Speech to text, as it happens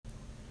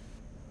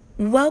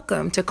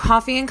Welcome to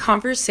Coffee and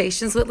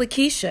Conversations with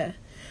Lakeisha.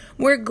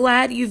 We're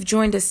glad you've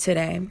joined us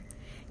today.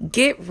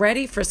 Get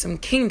ready for some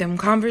kingdom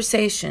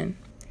conversation.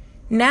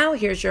 Now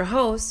here's your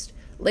host,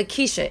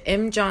 Lakeisha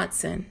M.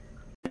 Johnson.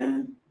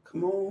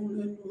 Come on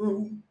in the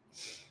room.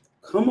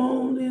 Come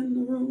on in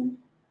the room.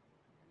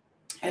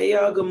 Hey,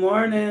 y'all. Good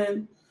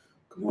morning.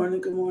 Good morning.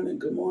 Good morning.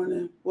 Good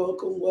morning.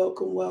 Welcome,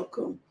 welcome,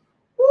 welcome.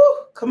 Woo!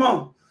 Come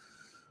on.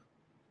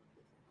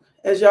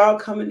 As y'all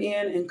coming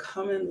in and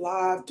coming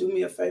live, do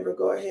me a favor.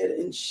 Go ahead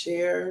and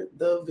share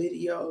the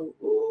video.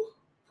 Ooh,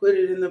 put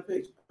it in the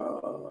picture.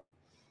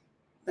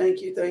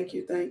 Thank you, thank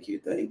you, thank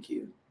you, thank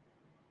you.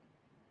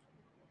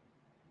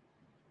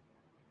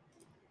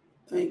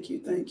 Thank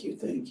you, thank you,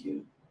 thank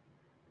you.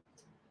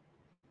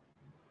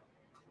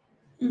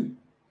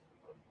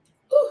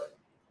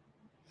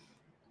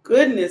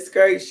 Goodness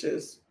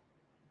gracious.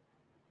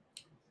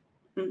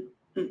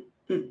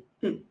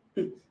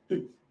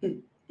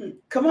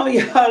 Come on,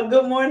 y'all.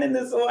 Good morning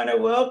this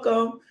morning.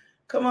 Welcome.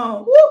 Come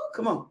on. Woo!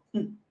 Come on.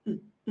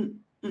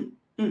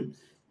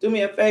 Do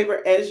me a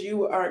favor as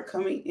you are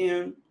coming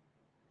in.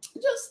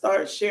 Just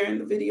start sharing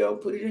the video.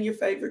 Put it in your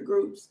favorite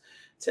groups.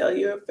 Tell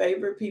your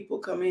favorite people,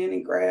 come in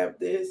and grab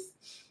this.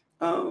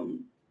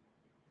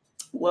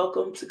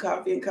 Welcome to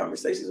Coffee and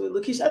Conversations with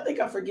Lakeisha. I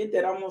think I forget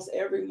that almost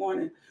every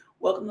morning.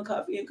 Welcome to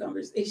Coffee and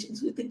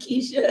Conversations with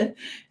Lakeisha.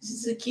 This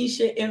is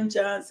Lakeisha M.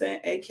 Johnson,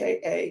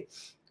 aka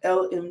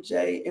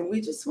LMJ, and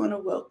we just want to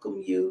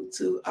welcome you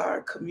to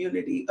our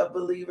community of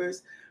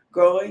believers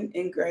growing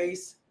in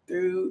grace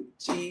through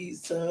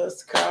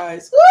Jesus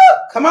Christ. Woo!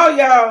 Come on,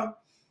 y'all.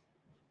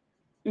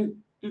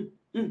 I'm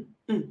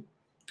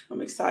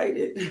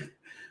excited.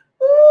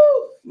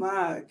 Woo!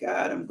 My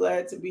God, I'm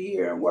glad to be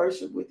here and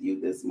worship with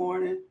you this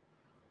morning.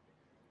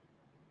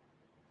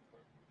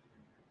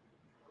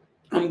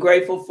 I'm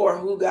grateful for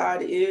who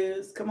God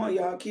is. Come on,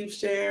 y'all, keep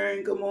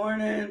sharing. Good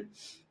morning.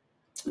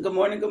 Good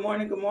morning, good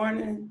morning, good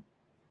morning.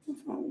 If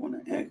I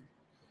want to act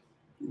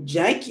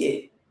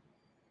janky.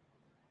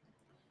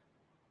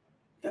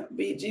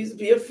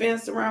 Be a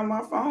fence around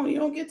my phone. You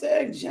don't get to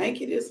act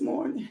janky this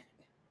morning.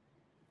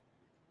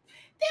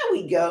 There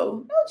we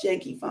go. No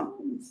janky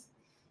phones.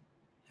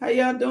 How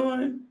y'all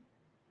doing?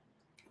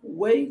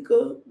 Wake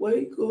up,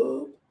 wake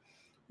up,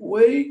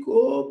 wake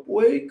up,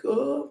 wake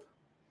up.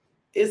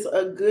 It's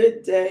a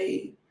good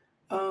day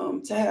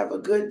to have a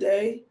good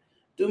day.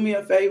 Do me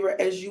a favor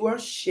as you are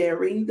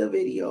sharing the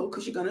video,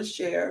 because you're going to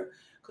share,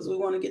 because we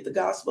want to get the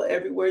gospel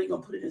everywhere. You're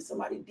going to put it in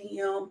somebody's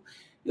DM.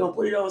 You're going to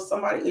put it on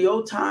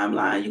your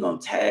timeline. You're going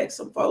to tag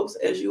some folks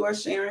as you are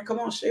sharing. Come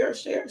on, share.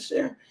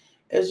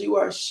 As you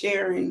are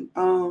sharing.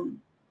 Oh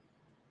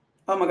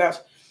my gosh.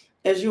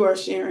 As you are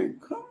sharing.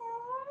 Come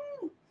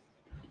on.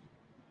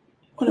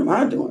 What am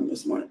I doing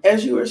this morning?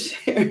 As you are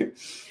sharing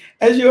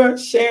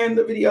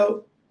the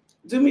video,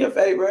 do me a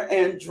favor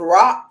and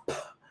drop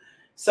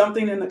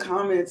something in the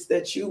comments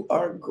that you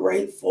are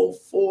grateful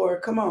for.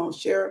 Come on,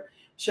 share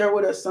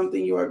with us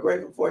something you are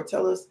grateful for.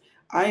 Tell us,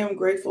 I am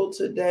grateful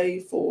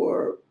today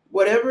for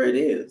whatever it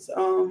is.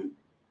 And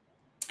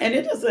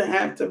it doesn't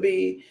have to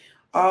be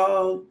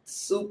all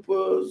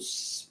super.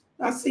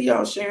 I see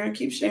y'all sharing.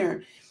 Keep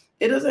sharing.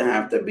 It doesn't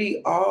have to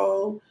be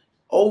all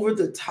over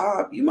the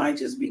top. You might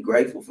just be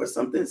grateful for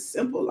something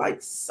simple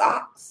like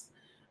socks.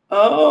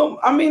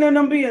 And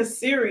I'm being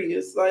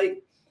serious.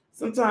 Like,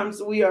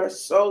 sometimes we are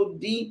so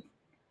deep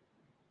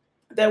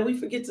that we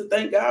forget to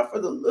thank God for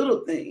the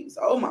little things.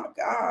 Oh my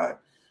God.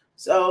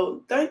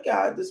 So thank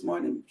God this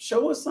morning.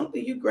 Show us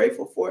something you're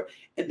grateful for.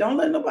 And don't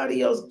let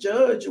nobody else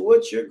judge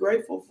what you're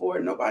grateful for.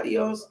 Nobody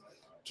else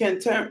can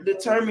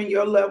determine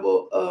your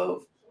level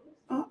of,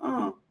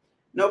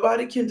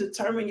 nobody can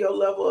determine your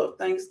level of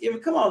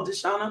Thanksgiving. Come on,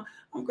 Deshauna.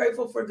 I'm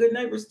grateful for good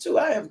neighbors too.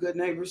 I have good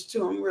neighbors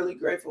too. I'm really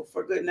grateful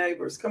for good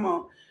neighbors. Come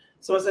on.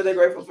 Someone said they're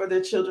grateful for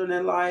their children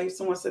in life.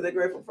 Someone said they're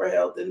grateful for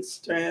health and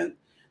strength.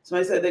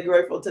 Somebody said they're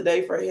grateful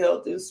today for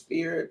health and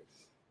spirit.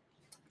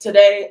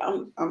 Today,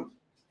 I'm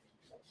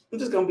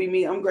just going to be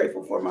me. I'm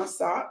grateful for my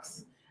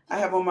socks. I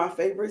have on my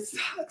favorite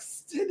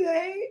socks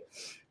today.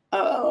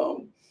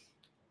 And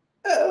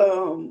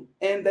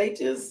they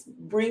just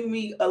bring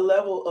me a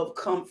level of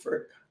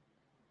comfort.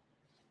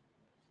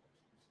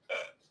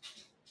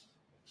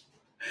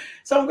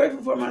 So I'm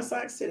grateful for my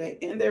socks today.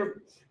 And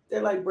they're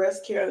like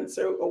breast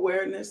cancer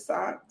awareness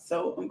socks.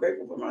 So I'm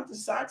grateful for my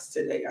socks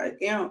today. I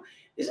am.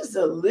 It's just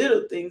a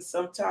little thing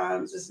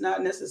sometimes. It's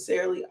not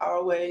necessarily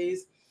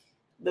always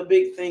the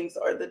big things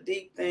or the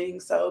deep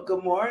things. So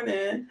good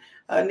morning.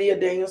 Nia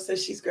Daniel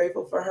says she's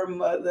grateful for her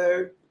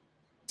mother.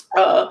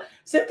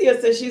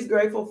 Cynthia says she's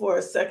grateful for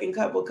a second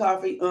cup of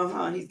coffee.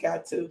 He's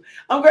got to.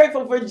 I'm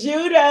grateful for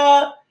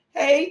Judah.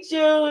 Hey,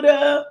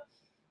 Judah.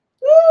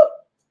 Woo!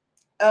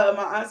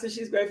 My aunt says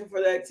she's grateful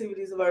for the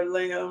activities of our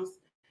lambs.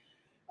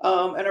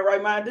 And a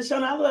right mind.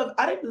 Deshaun,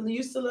 I didn't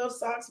used to love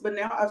socks, but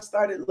now I've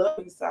started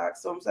loving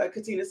socks. So I'm sorry.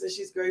 Katina says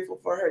she's grateful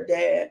for her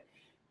dad.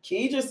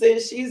 Kendra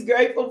says she's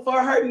grateful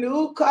for her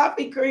new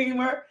coffee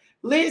creamer.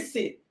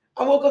 Listen,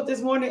 I woke up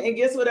this morning and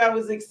guess what I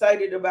was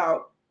excited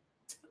about?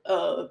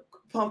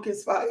 Pumpkin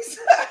spice.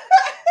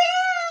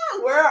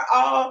 Where are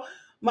all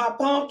my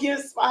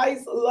pumpkin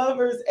spice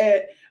lovers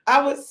at?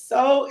 I was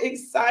so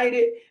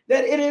excited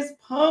that it is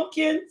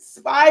pumpkin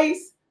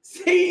spice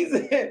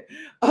season.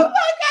 Oh, look,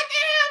 I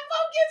can have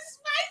pumpkin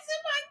spice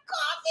in my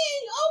coffee.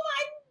 Oh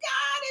my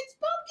God, it's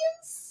pumpkin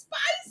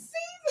spice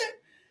season.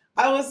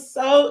 I was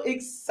so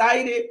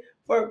excited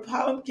for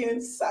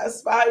pumpkin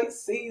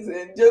spice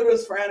season.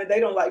 Judah's frowning. They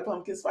don't like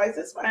pumpkin spice.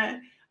 It's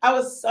fine. I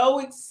was so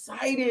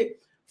excited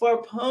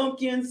for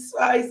pumpkin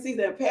spice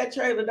season. Pat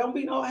Trailer, don't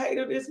be no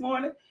hater this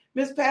morning.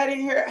 Miss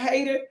Patty here,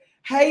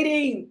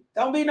 hating.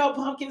 Don't be no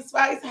pumpkin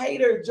spice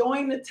hater.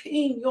 Join the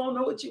team. You don't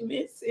know what you're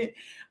missing.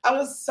 I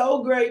was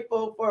so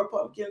grateful for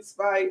pumpkin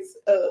spice.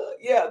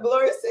 Yeah,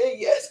 Gloria said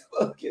yes,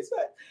 pumpkin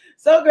spice.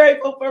 So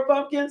grateful for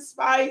pumpkin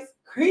spice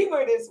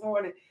creamer this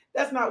morning.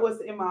 That's not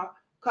what's in my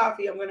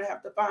coffee. I'm going to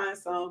have to find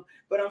some,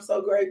 but I'm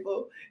so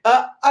grateful.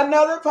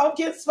 Another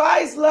pumpkin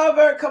spice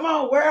lover. Come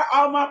on, where are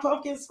all my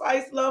pumpkin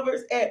spice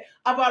lovers at?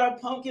 I bought a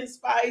pumpkin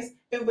spice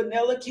and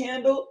vanilla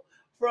candle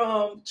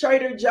from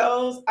Trader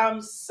Joe's. I'm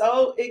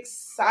so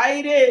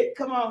excited.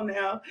 Come on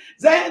now.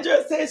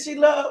 Zandra says she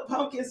loved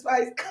pumpkin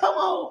spice. Come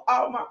on,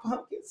 all my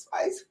pumpkin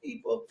spice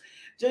people.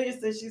 Julia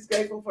says she's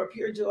grateful for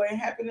pure joy and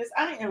happiness.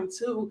 I am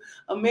too.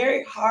 A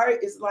merry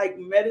heart is like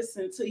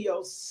medicine to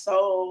your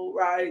soul,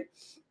 right?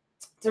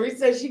 Teresa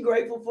says she's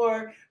grateful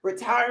for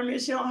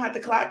retirement. She don't have to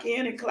clock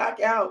in and clock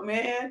out,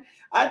 man.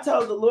 I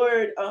told the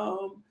Lord,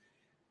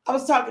 I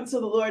was talking to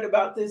the Lord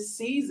about this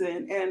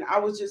season, and I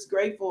was just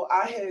grateful.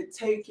 I had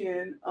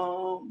taken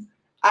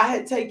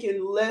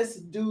less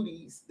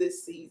duties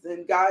this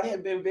season. God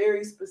had been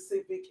very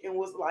specific and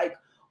was like,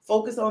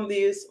 focus on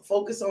this, and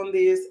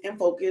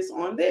focus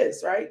on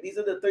this, right? These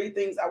are the 3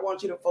 things I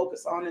want you to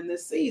focus on in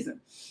this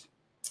season.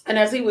 And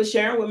as he was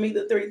sharing with me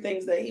the 3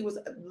 things that he was,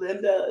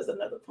 Linda is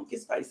another pumpkin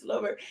spice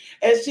lover,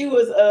 as she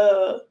was,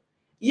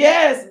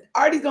 yes,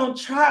 Artie's gonna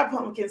try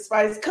pumpkin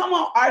spice. Come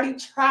on, Artie,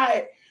 try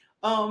it.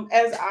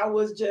 As I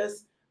was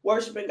just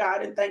worshiping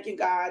God and thanking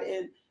God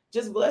and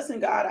just blessing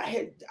God, I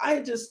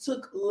had just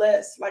took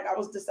less. Like I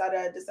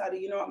decided,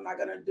 I'm not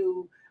gonna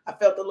do. I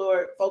felt the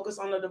Lord focus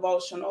on the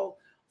devotional,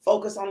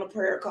 focus on the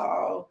prayer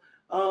call,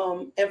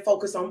 and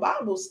focus on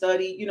Bible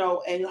study,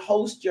 and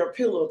host your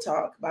pillow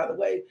talk. By the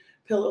way,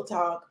 pillow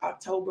talk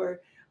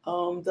October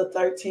the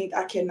 13th.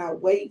 I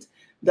cannot wait.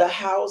 The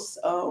house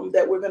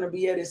that we're going to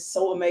be at is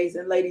so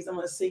amazing. Ladies, I'm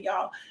going to send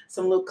y'all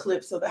some little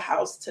clips of the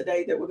house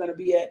today that we're going to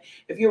be at.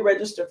 If you're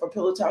registered for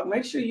Pillow Talk,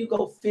 make sure you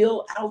go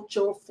fill out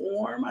your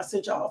form. I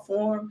sent y'all a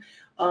form.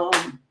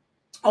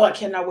 I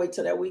cannot wait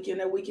till that weekend.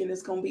 That weekend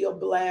is going to be a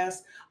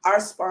blast. Our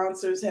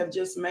sponsors have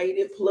just made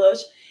it plush.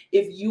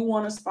 If you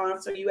want to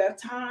sponsor, you have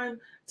time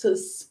to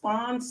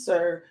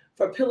sponsor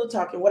for Pillow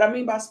Talk. And what I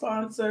mean by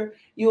sponsor,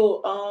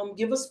 you'll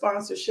give a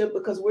sponsorship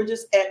because we're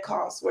just at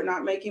cost. We're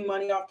not making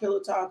money off Pillow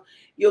Talk.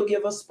 You'll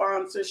give a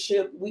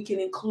sponsorship. We can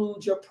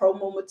include your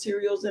promo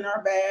materials in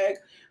our bag.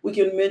 We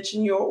can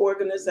mention your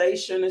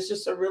organization. It's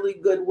just a really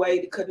good way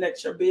to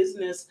connect your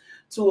business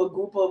to a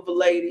group of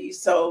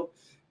ladies. So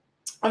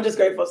I'm just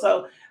grateful.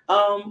 So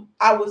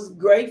I was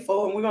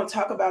grateful, and we're going to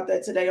talk about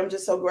that today. I'm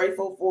just so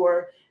grateful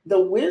for the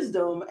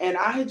wisdom. And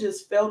I had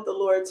just felt the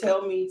Lord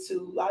tell me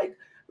to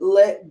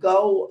let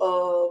go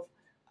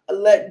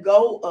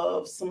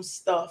of some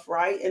stuff,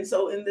 right? And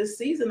so in this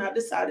season, I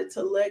decided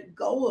to let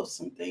go of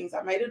some things.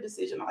 I made a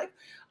decision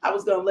I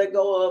was going to let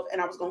go of, and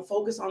I was going to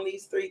focus on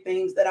these 3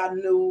 things that I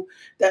knew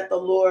that the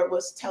Lord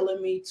was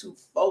telling me to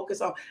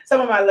focus on. Some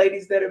of my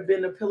ladies that have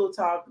been to Pillow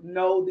Talk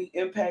know the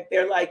impact.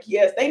 They're like,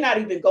 yes, they not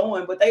even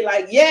going, but they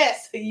like,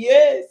 yes.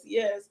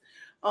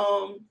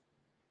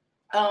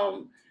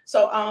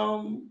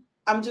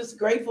 I'm just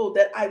grateful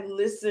that I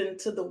listened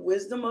to the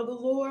wisdom of the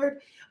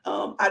Lord.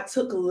 I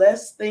took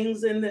less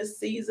things in this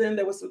season.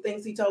 There were some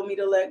things he told me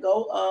to let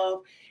go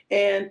of.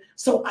 And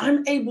so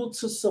I'm able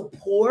to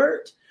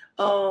support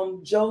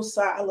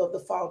Josiah. I love the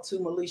fall too,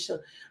 Melisha.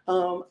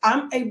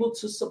 I'm able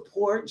to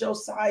support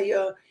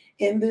Josiah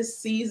in this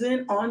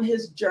season on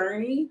his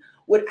journey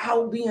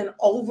without being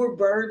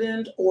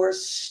overburdened or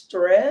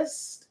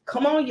stressed.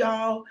 Come on,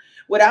 y'all.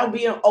 Without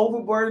being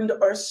overburdened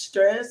or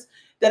stressed,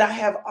 that I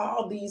have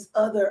all these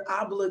other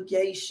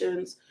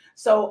obligations.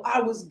 So I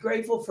was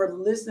grateful for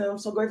listening. I'm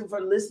so grateful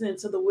for listening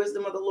to the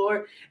wisdom of the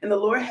Lord. And the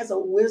Lord has a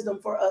wisdom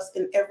for us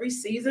in every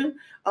season.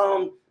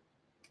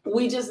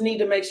 We just need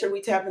to make sure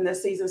we tap in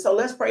this season. So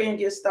let's pray and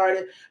get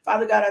started.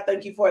 Father God, I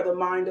thank you for the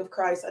mind of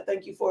Christ. I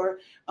thank you for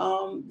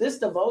this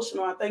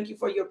devotional. I thank you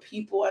for your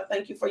people. I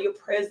thank you for your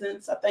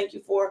presence. I thank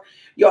you for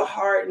your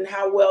heart and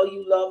how well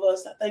you love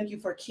us. I thank you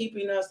for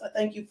keeping us. I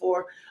thank you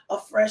for a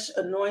fresh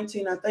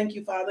anointing. I thank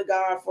you, Father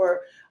God,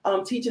 for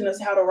teaching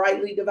us how to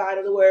rightly divide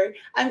the word.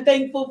 I'm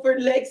thankful for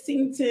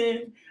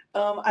Lexington.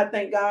 I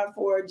thank God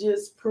for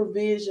just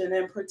provision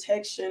and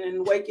protection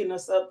and waking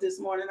us up this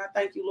morning. I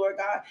thank you, Lord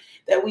God,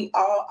 that we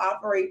all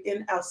operate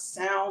in a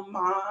sound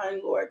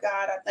mind, Lord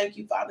God. I thank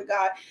you, Father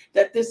God,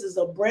 that this is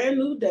a brand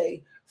new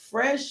day,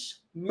 fresh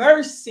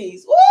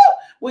mercies. Woo!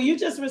 Will you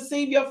just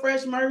receive your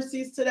fresh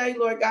mercies today,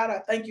 Lord God? I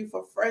thank you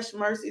for fresh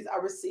mercies. I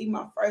receive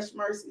my fresh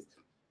mercies.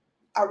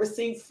 I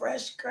receive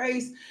fresh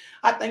grace.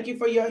 I thank you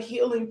for your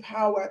healing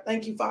power. I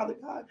thank you, Father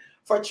God,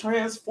 for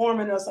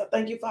transforming us. I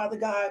thank you, Father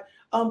God,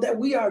 that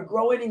we are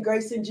growing in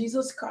grace in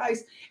Jesus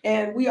Christ,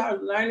 and we are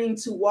learning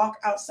to walk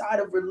outside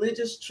of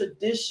religious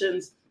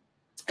traditions.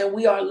 And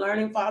we are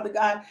learning, Father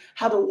God,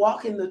 how to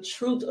walk in the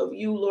truth of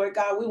you, Lord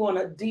God. We want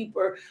a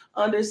deeper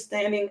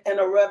understanding and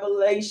a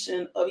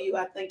revelation of you.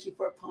 I thank you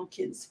for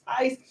pumpkin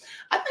spice.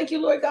 I thank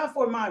you, Lord God,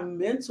 for my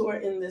mentor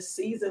in this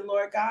season,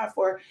 Lord God,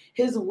 for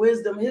his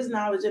wisdom, his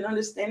knowledge, and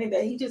understanding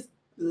that he just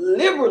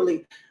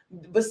liberally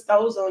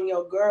bestows on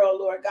your girl,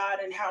 Lord God,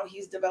 and how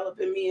he's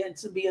developing me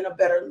into being a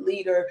better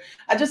leader.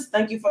 I just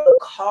thank you for the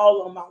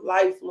call on my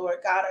life, Lord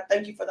God. I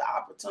thank you for the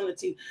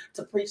opportunity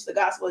to preach the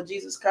gospel of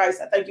Jesus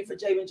Christ. I thank you for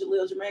Javen,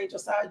 Jaleel, Jermaine,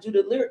 Josiah,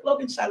 Judah, Lyric,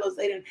 Logan, Shiloh,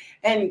 Zayden,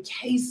 and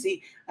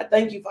Casey. I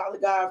thank you, Father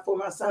God, for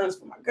my sons,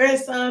 for my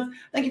grandsons.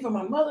 Thank you for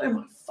my mother and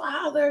my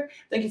father.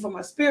 Thank you for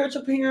my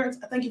spiritual parents.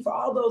 I thank you for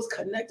all those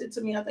connected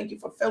to me. I thank you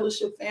for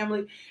fellowship,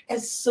 family,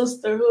 and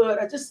sisterhood.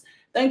 I just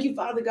thank you,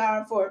 Father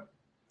God, for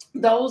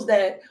those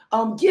that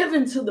give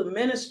into the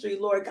ministry,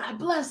 Lord God.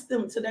 Bless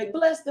them today.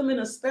 Bless them in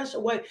a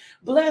special way.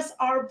 Bless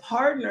our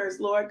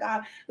partners, Lord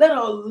God. Let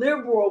a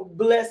liberal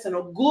blessing,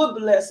 a good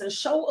blessing,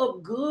 show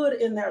up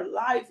good in their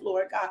life,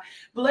 Lord God.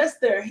 Bless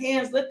their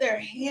hands. Let their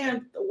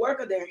hands, the work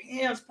of their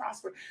hands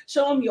prosper.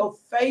 Show them your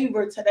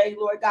favor today,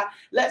 Lord God.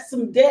 Let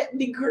some debt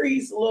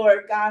decrease,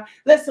 Lord God.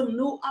 Let some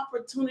new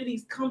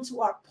opportunities come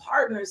to our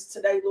partners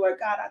today, Lord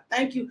God. I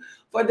thank you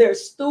for their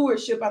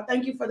stewardship. I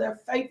thank you for their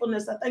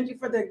faithfulness. I thank you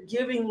for their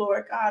giving,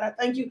 Lord God. I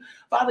thank you,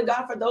 Father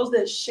God, for those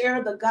that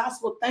share the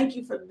gospel. Thank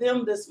you for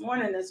them this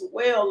morning as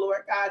well,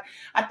 Lord God.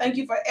 I thank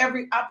you for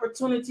every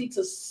opportunity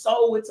to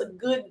sow. It's a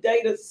good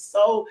day to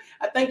sow.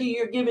 I thank you,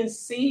 you're giving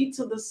seed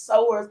to the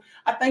sowers.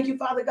 I thank you,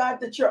 Father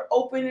God, that you're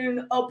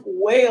opening up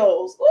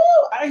wells.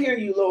 Ooh, I hear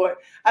you, Lord.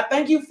 I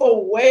thank you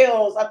for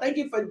wells. I thank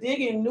you for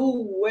digging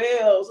new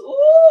wells.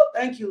 Ooh,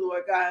 thank you,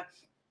 Lord God.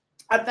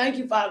 I thank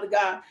you, Father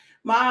God.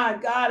 My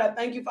God, I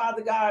thank you,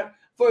 Father God,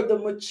 for the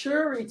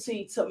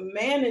maturity to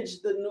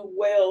manage the new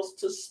wells,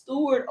 to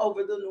steward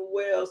over the new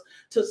wells,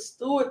 to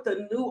steward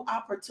the new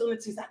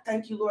opportunities. I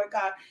thank you, Lord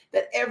God,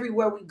 that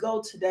everywhere we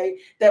go today,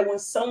 that when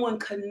someone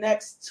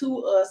connects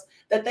to us,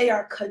 that they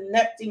are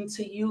connecting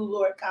to you,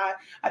 Lord God.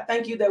 I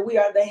thank you that we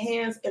are the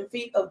hands and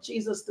feet of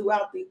Jesus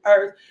throughout the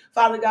earth.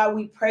 Father God,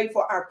 we pray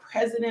for our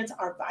president,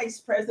 our vice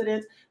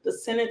president, the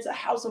Senate, the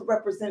House of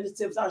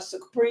Representatives, our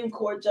Supreme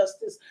Court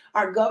justice,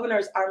 our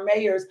governors, our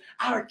mayors,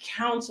 our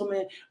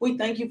councilmen. We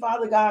thank you,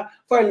 Father God,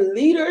 for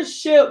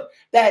leadership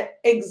that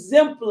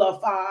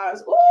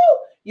exemplifies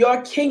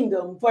your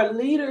kingdom, for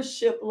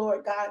leadership,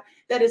 Lord God,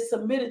 that is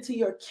submitted to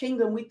your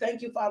kingdom. We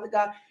thank you, Father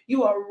God.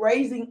 You are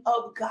raising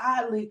up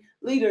godly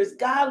leaders,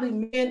 godly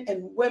men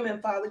and women,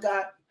 Father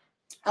God,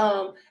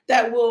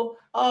 that will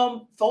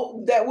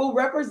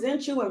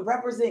represent you and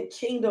represent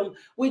kingdom.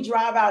 We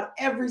drive out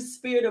every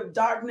spirit of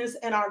darkness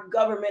in our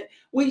government.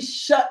 We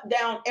shut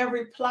down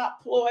every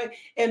plot, ploy,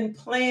 and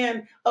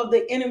plan of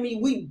the enemy.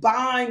 We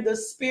bind the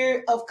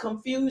spirit of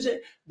confusion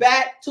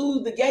back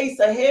to the gates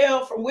of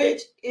hell from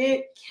which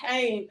it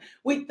came.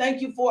 We thank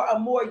you for a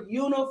more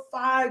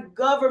unified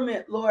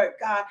government, Lord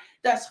God,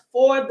 that's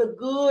for the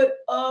good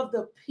of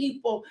the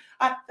people.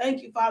 I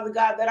thank you, Father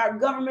God, that our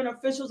government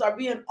officials are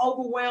being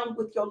overwhelmed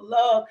with your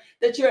love,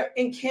 that you're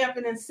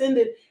encamping and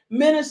sending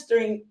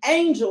ministering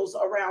angels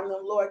around them,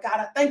 Lord God.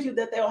 I thank you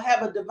that they'll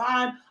have a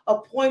divine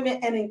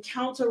appointment and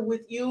encounter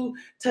with you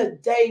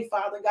today,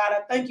 Father God. I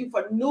thank you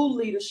for new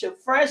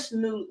leadership, fresh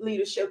new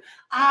leadership,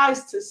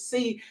 eyes to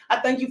see. I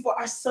thank you for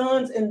our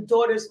sons and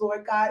daughters,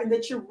 Lord God, and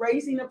that you're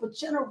raising up a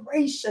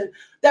generation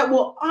that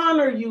will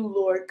honor you,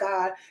 Lord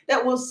God,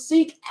 that will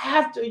seek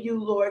after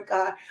you, Lord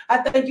God. I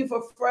thank you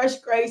for fresh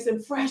grace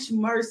and fresh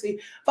mercy.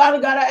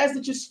 Father God, I ask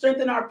that you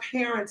strengthen our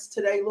parents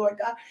today, Lord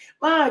God.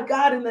 My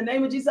God, in the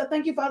name of Jesus, I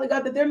thank you, Father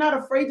God, that they're not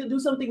afraid to do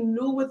something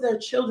new with their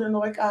children,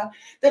 Lord God,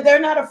 that they're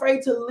not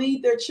afraid to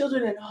lead their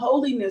children in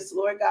holiness,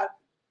 Lord God.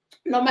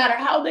 No matter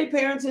how they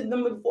parented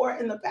them before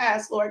in the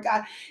past, Lord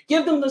God,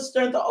 give them the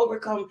strength to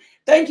overcome.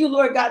 Thank you,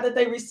 Lord God, that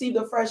they receive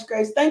the fresh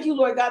grace. Thank you,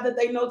 Lord God, that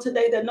they know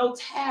today that no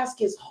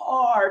task is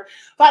hard.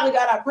 Father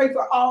God, I pray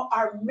for all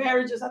our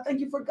marriages. I thank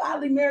you for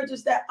godly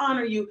marriages that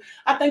honor you.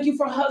 I thank you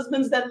for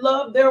husbands that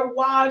love their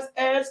wives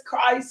as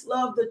Christ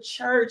loved the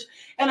church.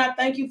 And I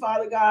thank you,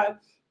 Father God,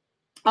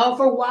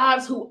 for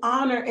wives who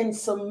honor and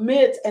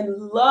submit and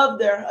love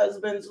their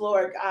husbands,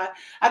 Lord God.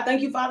 I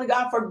thank you, Father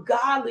God, for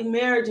godly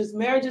marriages,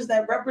 marriages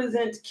that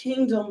represent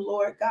kingdom,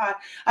 Lord God.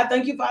 I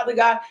thank you, Father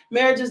God,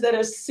 marriages that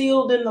are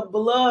sealed in the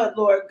blood,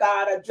 Lord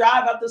God. I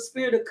drive out the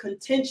spirit of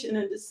contention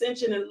and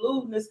dissension and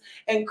lewdness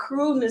and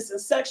crudeness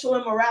and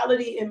sexual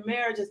immorality in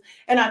marriages.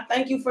 And I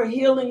thank you for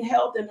healing,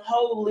 health, and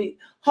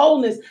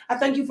wholeness. I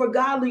thank you for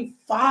godly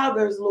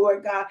fathers,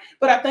 Lord God.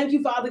 But I thank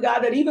you, Father God,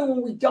 that even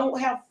when we don't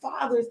have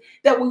fathers,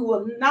 that we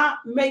will not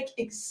make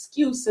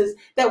excuses,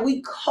 that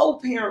we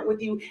co-parent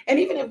with you. And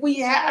even if we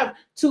have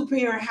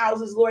 2-parent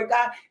houses, Lord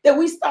God, that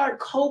we start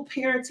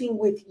co-parenting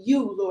with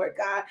you, Lord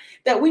God,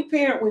 that we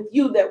parent with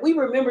you, that we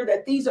remember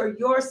that these are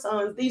your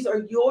sons, these are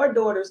your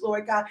daughters,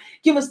 Lord God.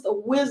 Give us the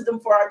wisdom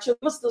for our children,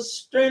 give us the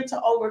strength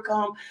to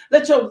overcome.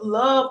 Let your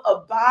love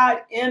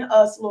abide in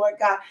us, Lord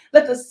God.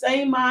 Let the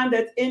same mind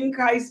that's in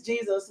Christ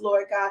Jesus,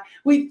 Lord God.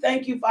 We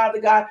thank you,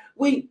 Father God.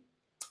 We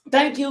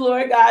thank you,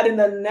 Lord God, in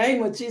the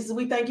name of Jesus.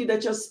 We thank you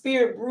that your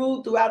spirit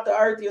brewed throughout the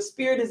earth. Your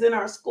spirit is in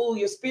our school.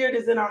 Your spirit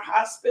is in our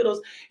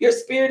hospitals. Your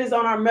spirit is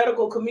on our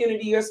medical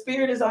community. Your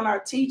spirit is on our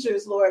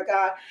teachers, Lord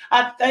God.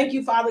 I thank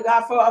you, Father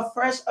God, for a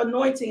fresh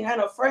anointing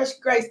and a fresh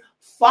grace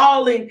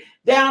falling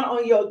down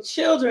on your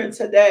children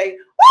today.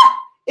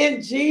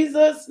 In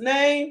Jesus'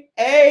 name,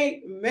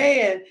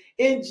 amen.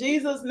 In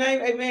Jesus'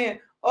 name, amen.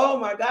 Oh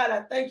my God,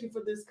 I thank you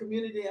for this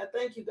community. I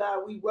thank you,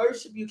 God. We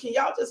worship you. Can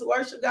y'all just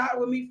worship God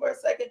with me for a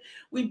second?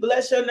 We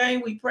bless your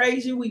name. We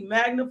praise you. We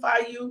magnify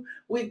you.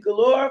 We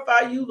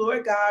glorify you,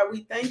 Lord God.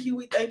 We thank you.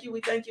 We thank you.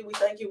 We thank you. We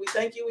thank you. We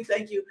thank you. We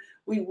thank you.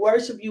 We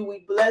worship you.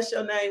 We bless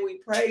your name. We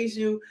praise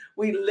you.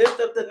 We lift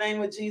up the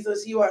name of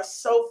Jesus. You are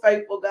so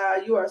faithful,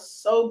 God. You are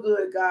so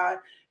good, God.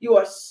 You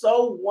are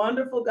so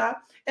wonderful, God.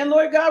 And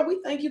Lord God,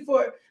 we thank you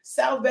for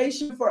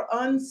salvation for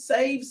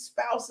unsaved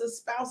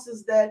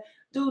spouses that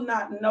do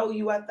not know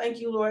you. I thank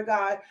you, Lord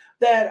God,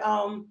 that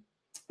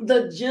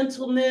the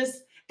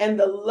gentleness and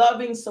the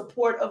loving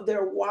support of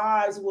their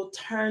wives will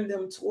turn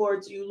them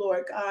towards you,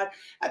 Lord God.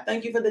 I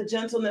thank you for the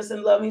gentleness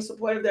and loving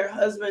support of their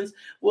husbands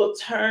will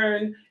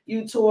turn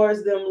you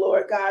towards them,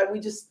 Lord God.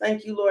 We just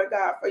thank you, Lord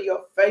God, for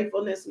your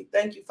faithfulness. We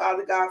thank you,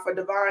 Father God, for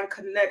divine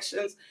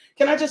connections.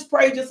 Can I just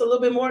pray just a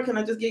little bit more? Can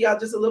I just give y'all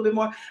just a little bit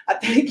more? I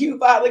thank you,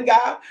 Father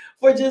God,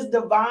 for just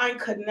divine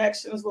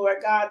connections, Lord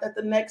God, that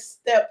the next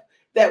step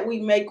that we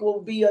make will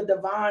be a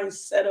divine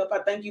setup. I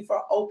thank you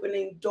for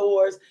opening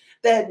doors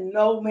that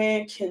no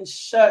man can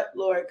shut,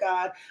 Lord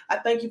God. I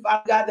thank you,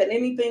 Father God, that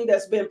anything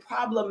that's been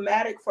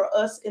problematic for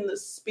us in the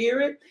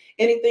spirit,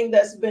 anything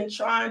that's been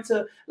trying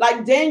to,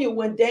 like Daniel,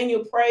 when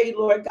Daniel prayed,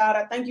 Lord God,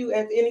 I thank you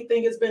if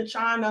anything has been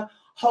trying to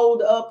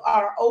hold up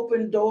our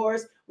open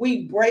doors,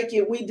 we break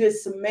it, we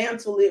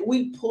dismantle it,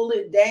 we pull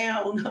it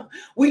down,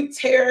 we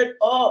tear it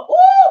up,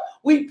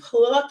 we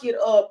pluck it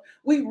up,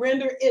 we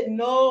render it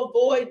null,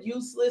 void,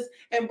 useless,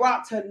 and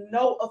brought to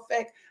no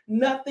effect.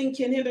 Nothing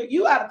can hinder.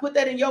 You ought to put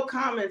that in your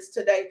comments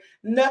today.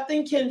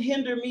 Nothing can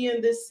hinder me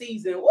in this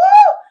season. Woo!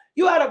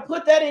 You ought to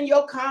put that in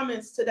your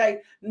comments today.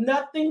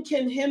 Nothing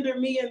can hinder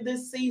me in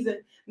this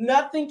season.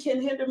 Nothing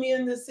can hinder me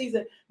in this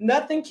season.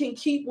 Nothing can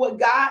keep what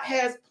God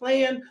has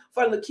planned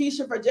for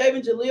Lakeisha, for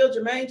Javen, Jaleel,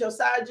 Jermaine,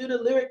 Josiah,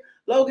 Judah, Lyric,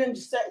 Logan,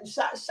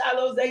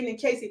 Shiloh, Zayden, and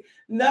Casey.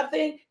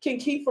 Nothing can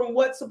keep from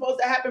what's supposed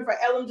to happen for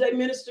LMJ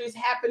Ministries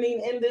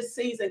happening in this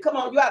season. Come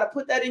on, you ought to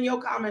put that in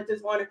your comment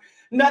this morning.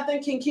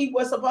 Nothing can keep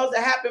what's supposed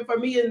to happen for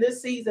me in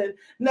this season.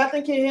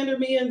 Nothing can hinder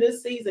me in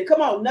this season.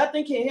 Come on,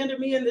 nothing can hinder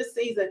me in this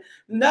season.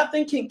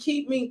 Nothing can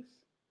keep me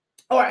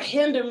or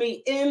hinder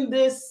me in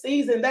this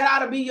season. That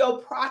ought to be your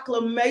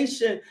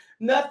proclamation.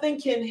 Nothing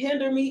can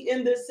hinder me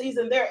in this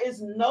season. There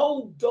is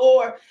no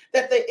door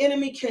that the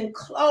enemy can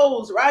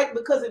close, right?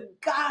 Because if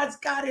God's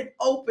got it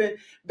open,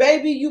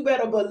 baby, you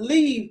better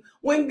believe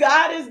when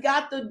God has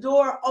got the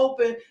door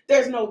open,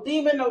 there's no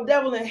demon, no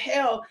devil in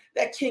hell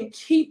that can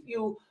keep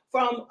you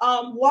from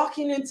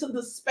walking into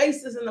the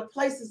spaces and the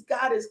places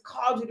God has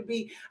called you to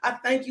be. I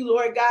thank you,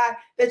 Lord God,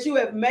 that you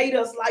have made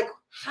us like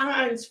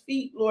hinds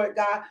feet, Lord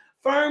God,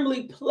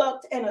 firmly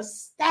plucked and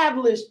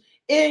established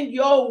in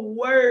your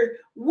word.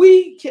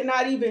 We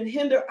cannot even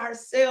hinder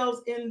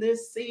ourselves in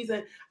this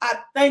season. I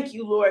thank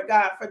you, Lord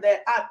God, for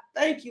that. I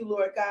thank you,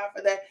 Lord God,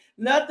 for that.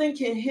 Nothing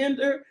can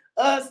hinder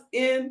us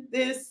in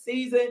this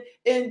season.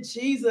 In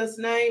Jesus'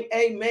 name,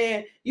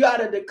 amen. You ought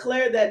to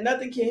declare that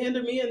nothing can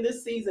hinder me in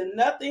this season.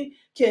 Nothing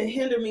can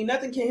hinder me.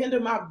 Nothing can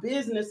hinder my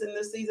business in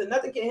this season.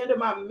 Nothing can hinder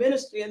my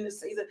ministry in this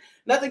season.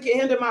 Nothing can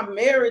hinder my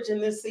marriage in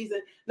this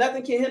season.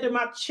 Nothing can hinder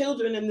my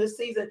children in this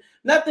season.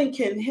 Nothing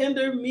can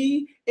hinder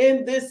me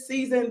in this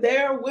season.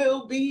 There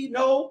will be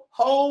no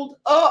hold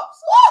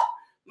ups.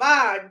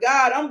 My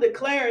God, I'm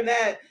declaring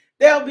that.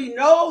 There'll be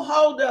no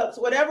holdups.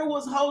 Whatever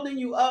was holding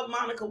you up,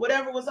 Monica,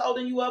 whatever was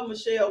holding you up,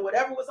 Michelle,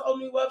 whatever was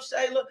holding you up,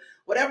 Shayla,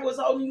 whatever was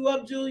holding you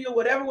up, Julia,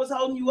 whatever was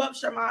holding you up,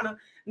 Sharmana,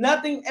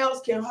 nothing else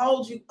can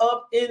hold you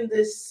up in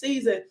this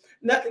season.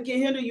 Nothing can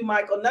hinder you,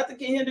 Michael. Nothing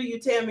can hinder you,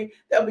 Tammy.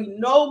 There'll be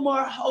no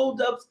more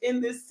holdups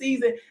in this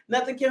season.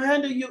 Nothing can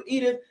hinder you,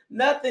 Edith.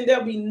 Nothing.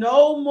 There'll be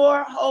no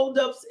more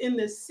holdups in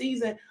this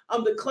season.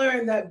 I'm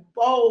declaring that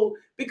bold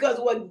because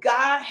what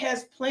God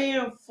has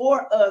planned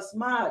for us,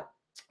 my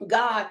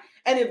God.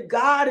 And if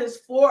God is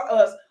for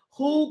us,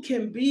 who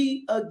can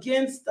be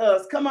against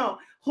us? Come on.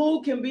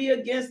 Who can be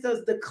against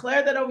us?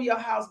 Declare that over your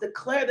house.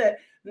 Declare that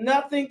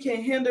nothing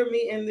can hinder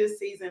me in this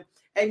season.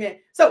 Amen.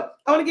 So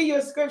I want to give you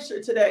a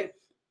scripture today.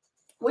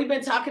 we've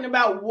been talking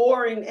about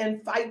warring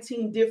and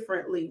fighting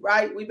differently,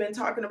 right? We've been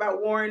talking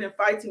about warring and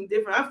fighting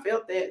different. I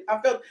felt that.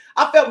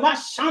 I felt my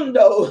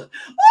shando.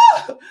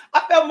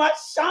 I felt my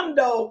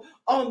shando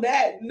on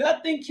that.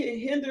 Nothing can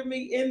hinder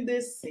me in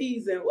this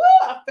season.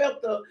 I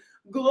felt the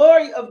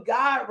glory of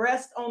God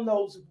rest on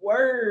those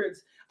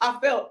words. I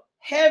felt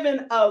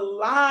heaven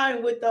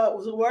align with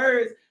those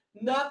words.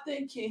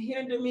 Nothing can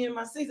hinder me in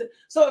my season.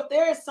 So if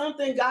there is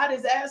something God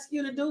has asked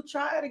you to do,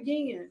 try it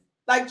again.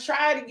 Like,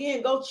 try it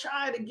again. Go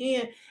try it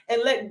again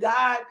and let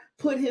God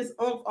put his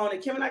oomph on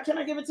it. Can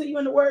I give it to you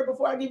in the word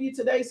before I give you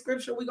today's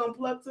scripture we're going to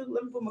plug to?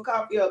 Let me put my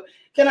coffee up.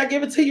 Can I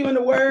give it to you in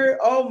the word?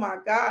 Oh, my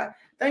God.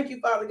 Thank you,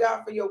 Father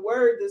God, for your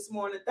word this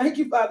morning. Thank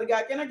you, Father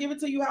God. Can I give it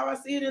to you how I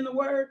see it in the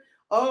word?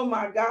 Oh,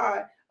 my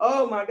God.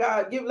 Oh, my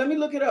God. Let me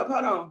look it up.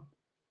 Hold on.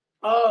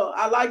 Oh,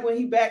 I like when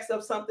he backs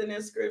up something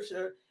in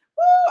scripture.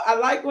 I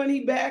like when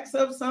he backs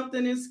up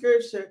something in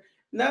scripture.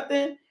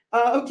 Nothing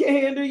can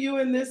hinder you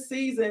in this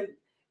season.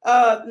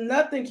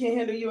 Nothing can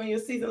hinder you in your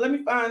season. Let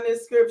me find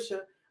this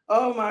scripture.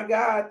 Oh my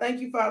God.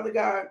 Thank you, Father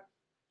God.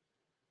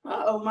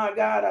 Oh my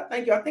God. I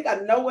thank you. I think I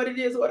know what it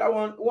is, what I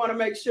want to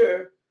make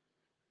sure.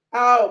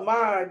 Oh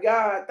my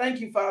God.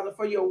 Thank you, Father,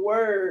 for your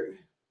word.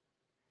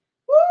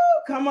 Woo,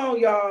 come on,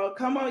 y'all.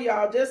 Come on,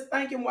 y'all. Just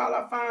thank him while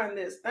I find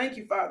this. Thank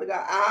you, Father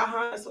God.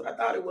 That's what I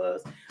thought it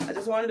was. I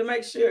just wanted to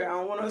make sure. I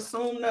don't want to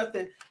assume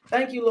nothing.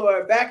 Thank you,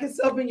 Lord. Back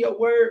this up in your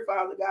word,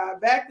 Father God.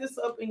 Back this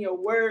up in your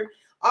word.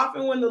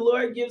 Often when the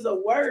Lord gives a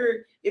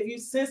word, if you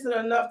sense it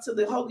enough to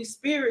the Holy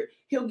Spirit,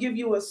 he'll give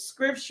you a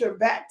scripture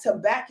back to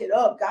back it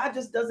up. God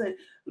just doesn't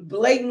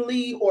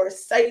blatantly or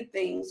say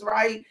things,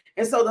 right?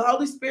 And so the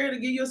Holy Spirit will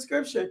give you a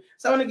scripture.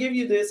 So I want to give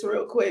you this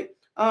real quick.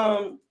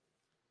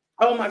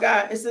 Oh my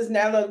God. It says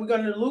now that we're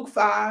going to Luke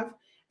 5.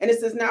 And it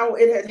says now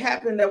it had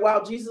happened that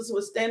while Jesus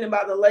was standing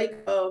by the lake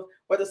of,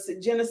 or the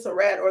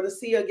Gennesaret, or the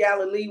Sea of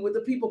Galilee, with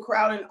the people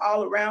crowding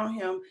all around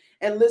him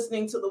and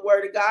listening to the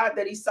word of God,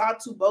 that he saw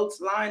two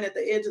boats lying at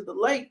the edge of the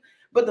lake,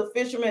 but the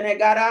fishermen had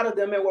got out of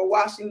them and were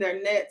washing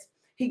their nets.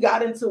 He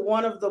got into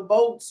one of the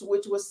boats,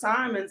 which was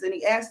Simon's, and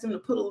he asked him to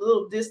put a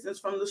little distance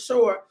from the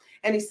shore.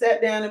 And he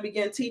sat down and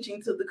began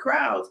teaching to the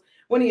crowds.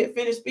 When he had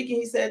finished speaking,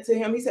 he said to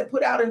him,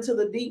 put out into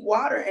the deep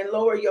water and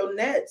lower your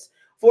nets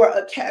for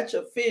a catch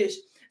of fish.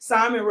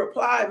 Simon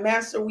replied,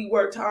 Master, we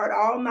worked hard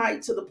all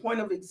night to the point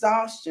of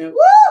exhaustion.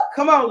 Woo!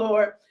 Come on,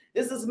 Lord.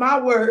 This is my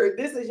word.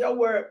 This is your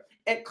word.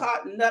 And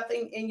caught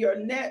nothing in your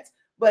nets.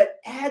 But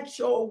at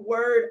your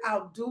word,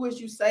 I'll do as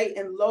you say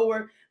and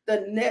lower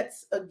the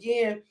nets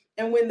again.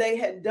 And when they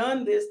had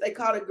done this, they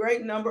caught a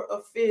great number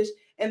of fish,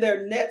 and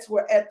their nets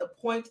were at the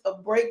point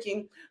of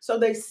breaking. So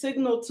they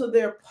signaled to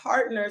their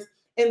partners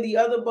in the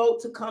other boat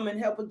to come and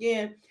help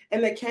again.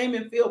 And they came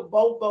and filled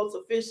both boats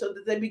of fish so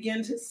that they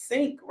began to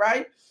sink,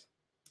 right?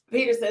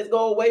 Peter says,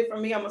 go away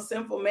from me, I'm a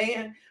sinful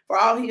man. For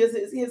all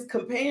his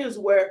companions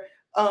were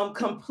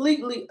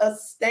completely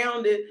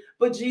astounded,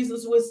 but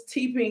Jesus was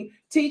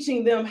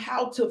teaching them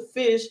how to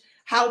fish,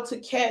 how to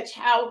catch,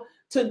 how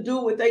to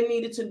do what they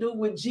needed to do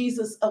with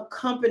Jesus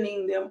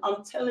accompanying them.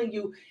 I'm telling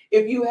you,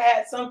 if you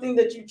had something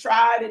that you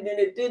tried and then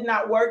it did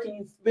not work, and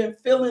you've been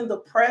feeling the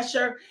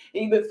pressure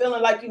and you've been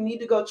feeling like you need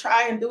to go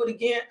try and do it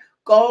again,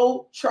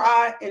 go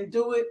try and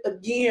do it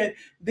again.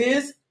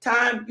 This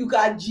time you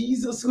got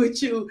Jesus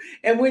with you.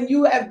 And when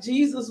you have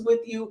Jesus with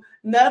you,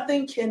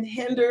 nothing can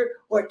hinder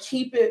or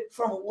keep it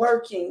from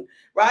working,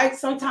 right?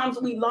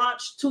 Sometimes we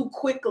launch too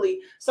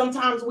quickly.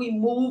 Sometimes we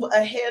move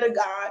ahead of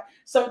God.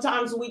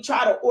 Sometimes we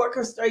try to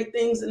orchestrate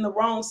things in the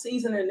wrong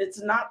season, and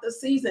it's not the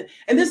season.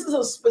 And this is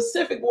a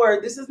specific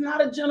word. This is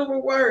not a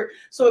general word.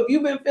 So if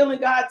you've been feeling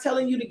God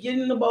telling you to get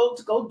in the boat,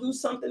 to go do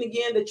something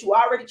again that you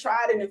already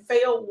tried and it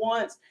failed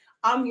once,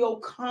 I'm your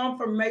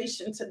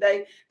confirmation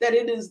today that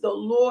it is the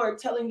Lord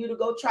telling you to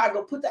go try,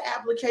 go put the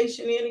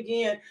application in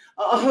again.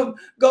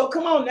 Go,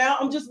 come on now.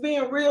 I'm just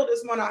being real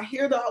this morning. I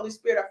hear the Holy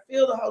Spirit. I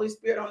feel the Holy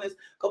Spirit on this.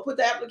 Go put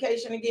the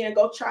application again.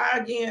 Go try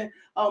again.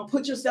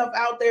 Put yourself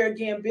out there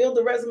again. Build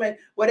the resume.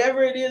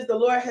 Whatever it is the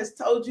Lord has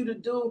told you to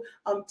do,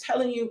 I'm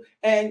telling you,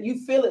 and you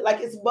feel it like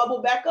it's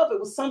bubbled back up. It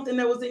was something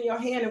that was in your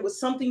hand. It was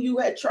something you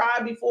had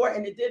tried before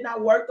and it did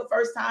not work the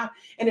first time.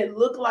 And it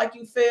looked like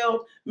you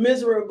failed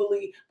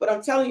miserably. But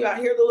I'm telling you, I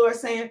hear the Lord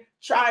saying,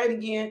 try it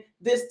again.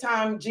 This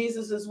time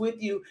Jesus is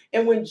with you.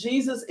 And when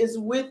Jesus is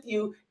with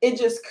you, it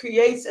just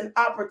creates an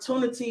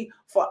opportunity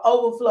for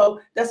overflow.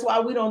 That's why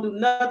we don't do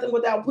nothing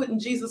without putting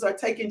Jesus or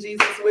taking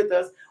Jesus with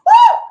us.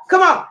 Woo!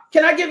 Come on.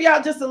 Can I give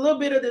y'all just a little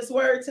bit of this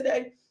word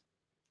today?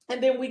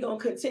 And then we're going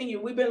to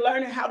continue. We've been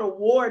learning how to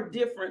war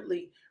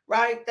differently,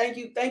 right? Thank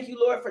you,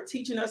 Lord, for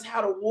teaching us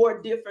how to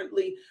war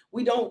differently.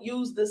 We don't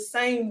use the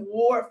same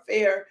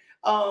warfare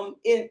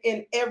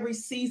in every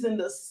season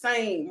the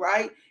same,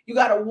 right? You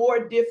got to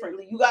war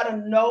differently. You got to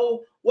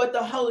know what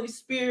the Holy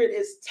Spirit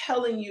is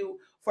telling you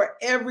for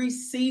every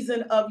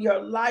season of your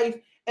life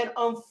And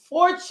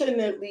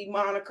unfortunately,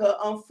 Monica,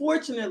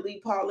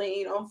 unfortunately,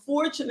 Pauline,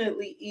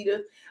 unfortunately,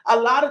 Edith, a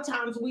lot of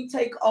times we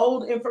take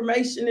old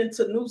information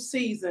into new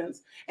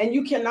seasons, and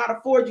you cannot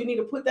afford, you need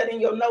to put that in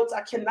your notes.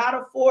 I cannot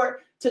afford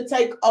to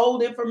take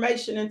old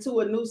information into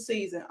a new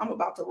season. I'm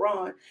about to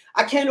run.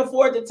 I can't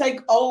afford to take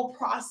old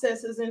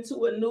processes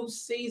into a new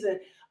season.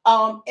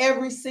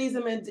 Every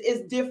season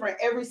is different.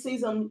 Every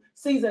season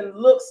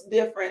looks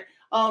different.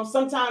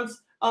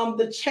 Sometimes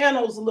the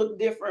channels look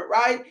different,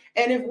 right?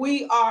 And if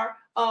we are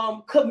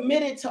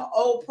committed to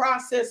old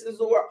processes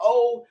or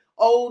old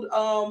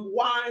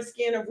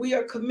wineskin, if we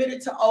are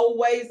committed to old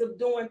ways of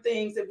doing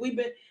things, if we've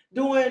been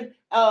doing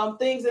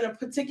things in a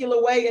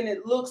particular way and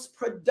it looks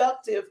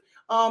productive,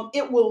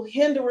 it will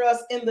hinder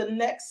us in the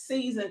next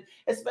season,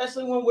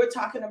 especially when we're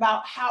talking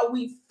about how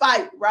we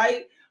fight,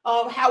 right?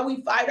 How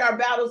we fight our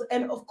battles.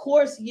 And of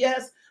course,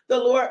 yes, the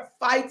Lord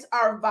fights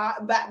our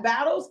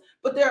battles,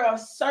 but there are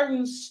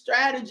certain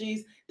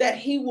strategies that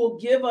he will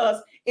give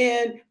us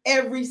in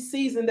every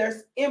season.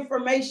 There's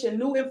information,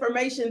 new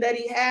information that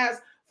he has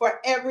for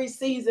every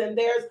season.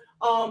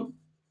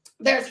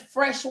 There's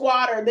fresh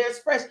water, there's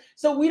fresh.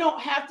 So we don't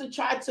have to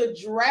try to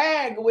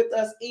drag with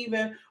us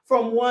even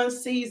from one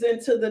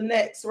season to the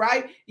next,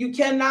 right? You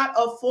cannot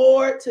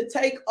afford to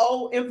take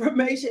old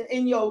information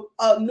in your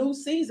new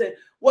season.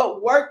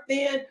 What worked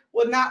then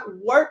will not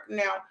work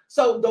now.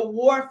 So the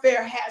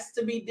warfare has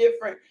to be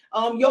different.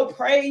 Your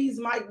praise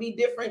might be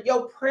different.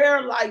 Your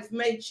prayer life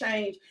may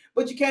change,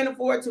 but you can't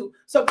afford to.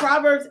 So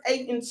Proverbs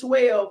 8 and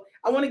 12,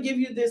 I want to give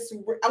you this.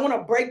 I want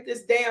to break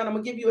this down. I'm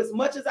going to give you as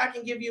much as I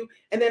can give you,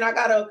 and then I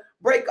got to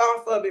break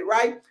off of it,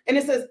 right? And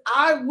it says,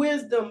 our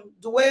wisdom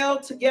dwell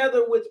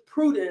together with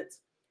prudence,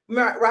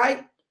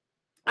 right?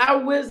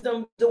 Our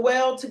wisdom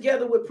dwell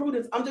together with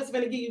prudence. I'm just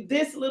going to give you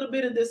this little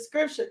bit of this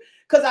scripture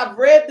because I've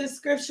read this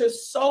scripture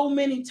so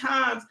many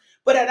times,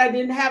 but I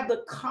didn't have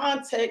the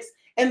context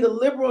and the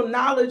liberal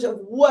knowledge of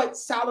what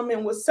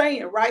Solomon was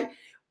saying, right?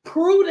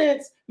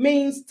 Prudence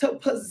means to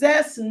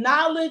possess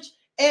knowledge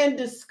and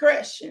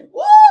discretion.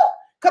 Woo!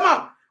 Come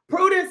on.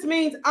 Prudence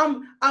means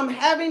I'm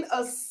having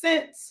a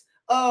sense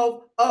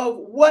of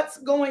what's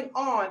going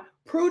on.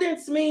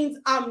 Prudence means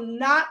I'm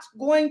not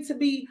going to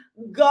be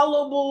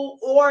gullible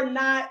or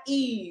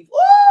naive. Woo!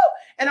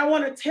 And I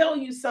want to tell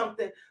you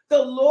something.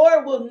 The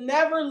Lord will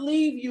never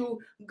leave you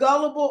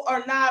gullible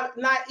or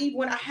naive.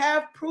 When I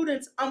have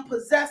prudence, I'm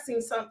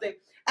possessing something.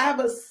 I have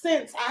a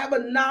sense. I have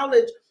a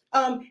knowledge.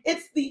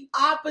 It's the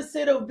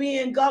opposite of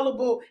being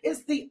gullible.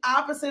 It's the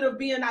opposite of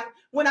being naive.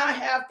 When I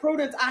have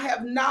prudence, I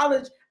have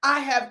knowledge. I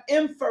have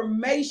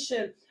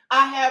information.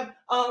 I have,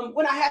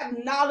 when I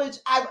have knowledge,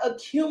 I've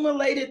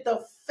accumulated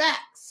the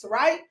facts,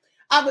 right?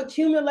 I've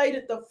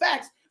accumulated the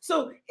facts.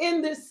 So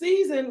in this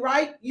season,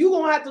 right, you're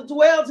going to have to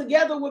dwell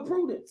together with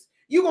prudence.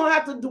 You're going to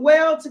have to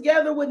dwell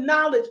together with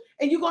knowledge,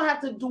 and you're going to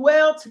have to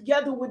dwell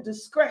together with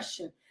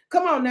discretion.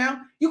 Come on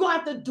now. You're going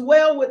to have to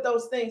dwell with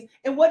those things.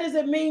 And what does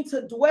it mean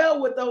to dwell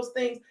with those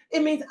things?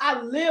 It means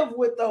I live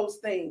with those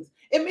things.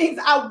 It means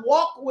I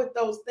walk with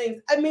those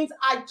things. It means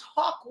I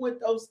talk with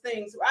those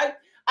things, right?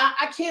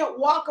 I can't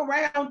walk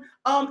around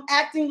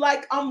acting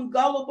like I'm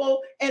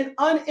gullible and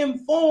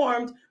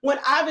uninformed when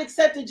I've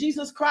accepted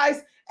Jesus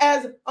Christ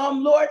as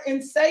Lord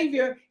and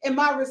Savior. And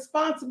my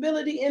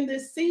responsibility in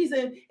this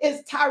season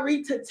is,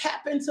 Tyree, to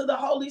tap into the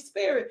Holy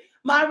Spirit.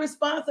 My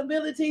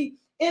responsibility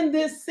in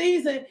this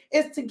season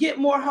is to get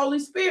more Holy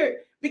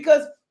Spirit,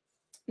 because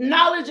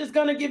knowledge is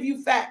going to give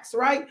you facts,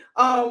 right?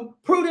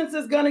 Prudence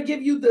is going to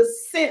give you the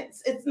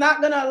sense. It's not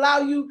going to allow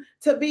you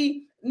to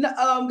be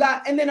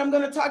God. And then I'm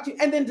going to talk to you.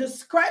 And then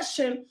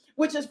discretion,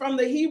 which is from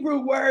the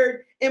Hebrew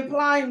word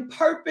implying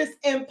purpose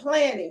and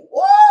planning.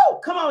 Whoa,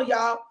 come on,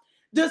 y'all.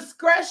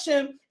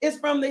 Discretion is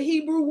from the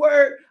Hebrew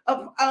word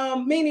of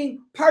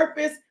meaning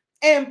purpose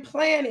and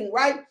planning,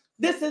 right?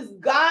 This is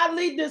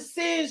godly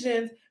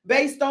decisions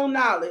based on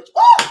knowledge.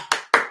 Oh,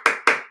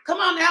 come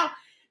on now.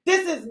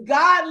 This is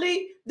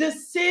godly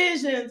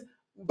decisions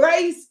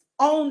based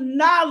on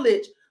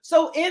knowledge.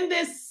 So in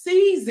this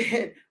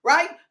season,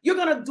 right, you're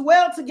going to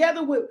dwell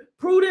together with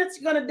prudence.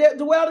 You're going to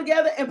dwell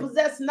together and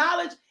possess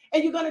knowledge,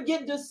 and you're going to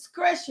get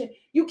discretion.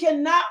 You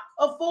cannot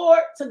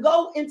afford to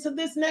go into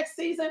this next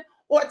season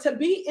or to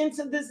be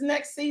into this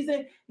next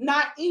season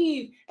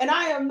naive. And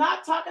I am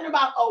not talking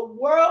about a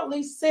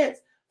worldly sense.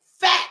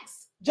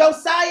 Facts.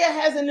 Josiah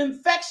has an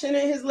infection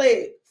in his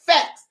leg.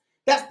 Facts.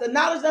 That's the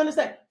knowledge to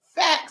understand.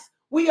 Facts.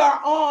 We are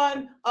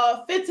on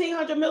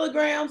 1,500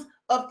 milligrams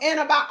of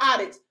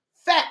antibiotics.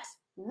 Facts.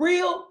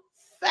 Real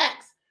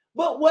facts.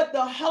 But what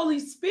the Holy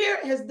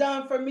Spirit has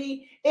done for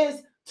me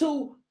is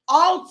to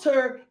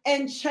alter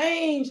and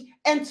change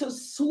and to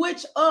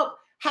switch up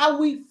how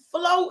we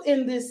flow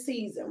in this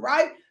season,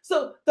 right?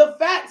 So the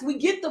facts, we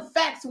get the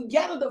facts, we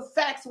gather the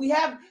facts, we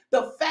have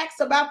the facts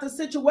about the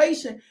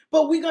situation,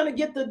 but we're going to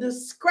get the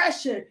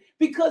discretion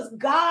because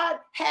God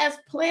has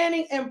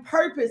planning and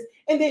purpose.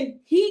 And then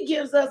he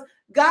gives us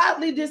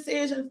godly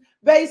decisions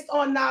based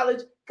on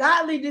knowledge,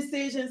 godly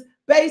decisions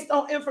based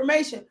on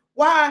information.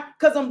 Why?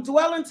 Because I'm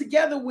dwelling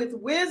together with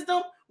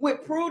wisdom,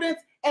 with prudence,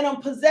 and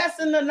I'm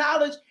possessing the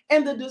knowledge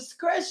and the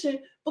discretion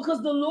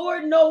because the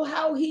Lord knows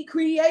how he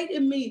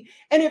created me.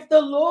 And if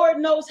the Lord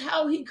knows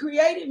how he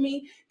created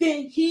me,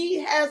 then he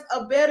has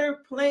a better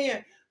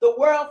plan. The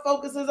world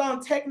focuses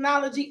on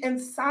technology and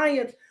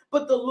science,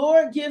 but the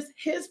Lord gives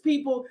his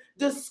people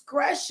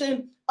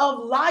discretion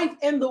of life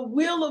and the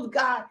will of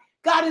God.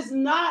 God is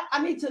not,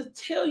 I need to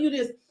tell you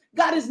this,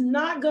 God is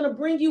not going to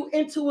bring you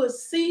into a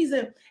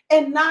season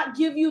and not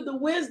give you the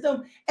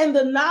wisdom and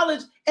the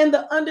knowledge and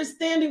the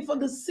understanding for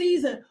the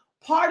season.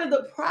 Part of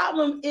the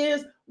problem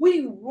is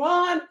we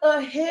run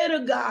ahead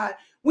of God.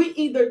 We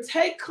either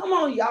take, come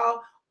on,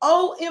 y'all,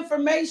 old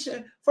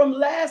information from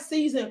last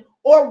season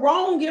or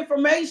wrong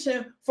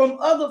information from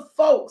other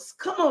folks.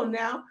 Come on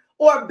now.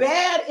 Or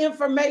bad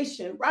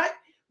information, right?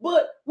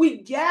 But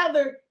we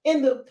gather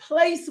in the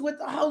place with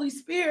the Holy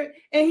Spirit,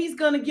 and he's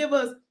going to give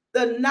us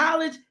the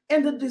knowledge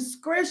and the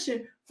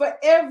discretion for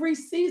every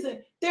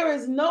season. There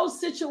is no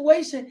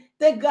situation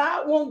that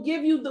God won't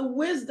give you the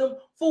wisdom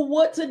for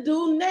what to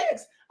do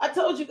next. I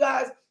told you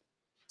guys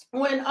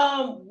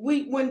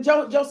when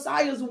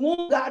Josiah's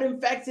womb got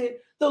infected,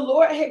 the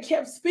Lord had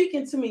kept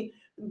speaking to me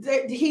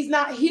that he's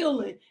not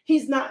healing.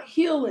 He's not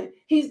healing.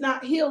 He's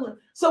not healing.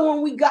 So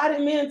when we got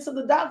him into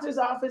the doctor's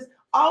office,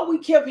 all we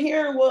kept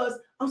hearing was,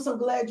 I'm so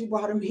glad you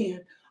brought him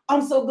in.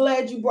 I'm so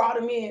glad you brought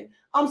him in.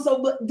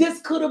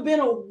 This could have been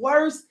a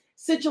worse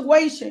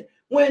situation.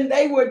 When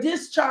they were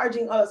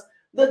discharging us,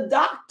 the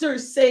doctor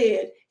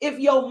said, if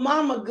your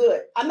mama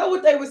gut, I know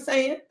what they were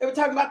saying. They were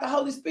talking about the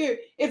Holy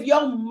Spirit. If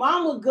your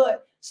mama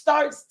gut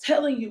starts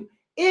telling you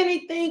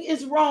anything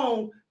is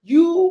wrong,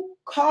 you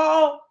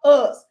call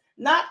us.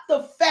 Not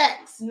the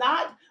facts,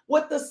 not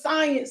what the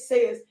science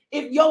says.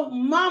 If your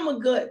mama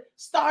gut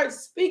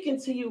starts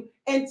speaking to you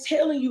and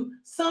telling you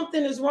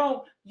something is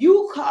wrong,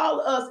 you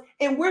call us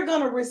and we're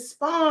going to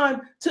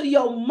respond to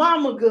your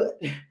mama gut.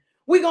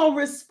 We're going to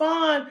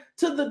respond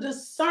to the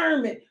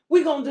discernment.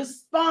 We're going to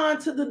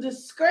respond to the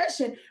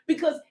discretion,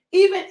 because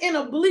even in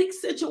a bleak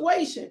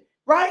situation,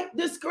 right?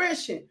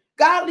 Discretion,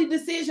 godly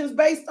decisions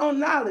based on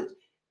knowledge.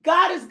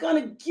 God is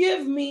going to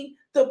give me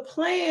the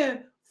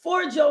plan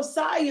for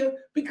Josiah,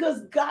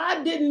 because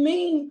God didn't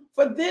mean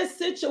for this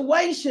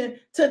situation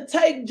to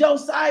take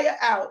Josiah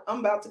out. I'm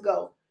about to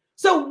go.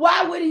 So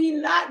why would he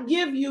not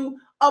give you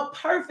a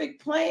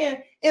perfect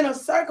plan in a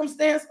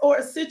circumstance or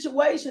a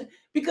situation?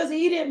 Because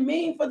he didn't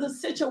mean for the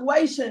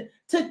situation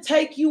to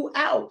take you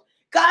out.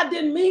 God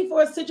didn't mean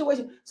for a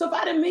situation. So if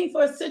I didn't mean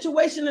for a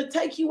situation to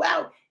take you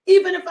out,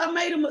 even if I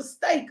made a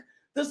mistake,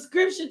 the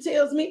scripture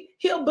tells me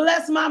he'll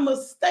bless my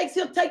mistakes.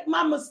 He'll take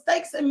my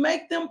mistakes and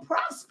make them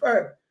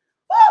prosper.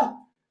 Oh,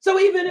 so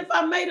even if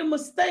I made a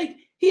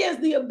mistake, he has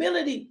the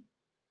ability,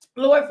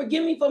 Lord,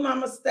 forgive me for my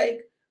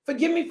mistake.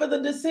 Forgive me for the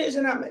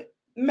decision I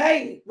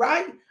made,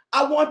 right?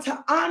 I want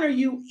to honor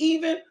you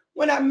even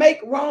when I make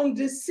wrong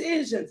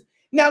decisions.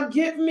 Now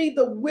give me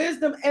the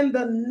wisdom and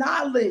the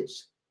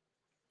knowledge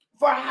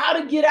for how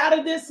to get out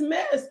of this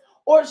mess,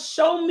 or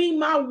show me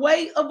my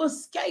way of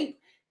escape.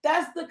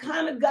 That's the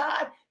kind of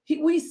God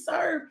we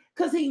serve,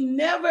 because he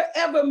never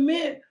ever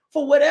meant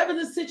for whatever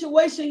the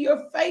situation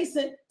you're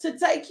facing to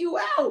take you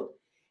out.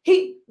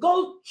 He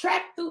goes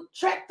track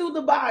through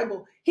the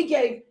Bible. He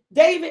gave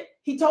David,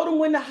 he told him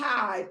when to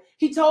hide.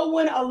 He told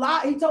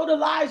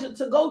Elijah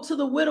to go to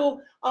the widow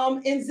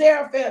in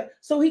Zarephath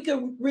so he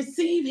could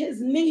receive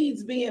his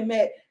needs being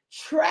met.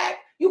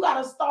 You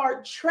got to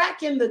start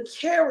tracking the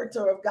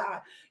character of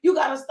God. You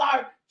got to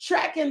start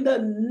tracking the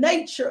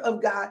nature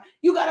of God.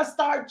 You got to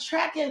start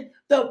tracking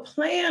the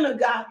plan of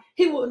God.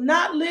 He will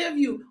not leave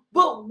you,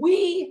 but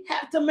we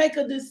have to make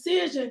a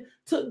decision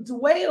to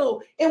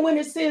dwell. And when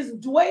it says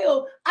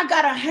dwell, I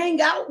got to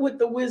hang out with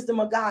the wisdom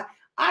of God.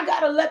 I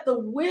got to let the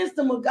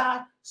wisdom of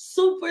God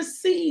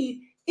supersede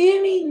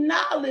any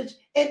knowledge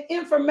and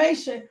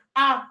information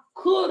I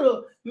could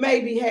have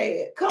maybe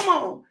had. Come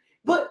on.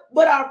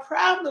 But our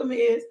problem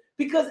is,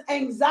 because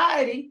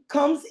anxiety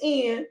comes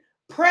in,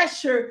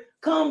 pressure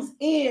comes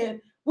in,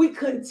 we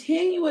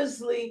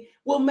continuously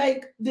will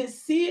make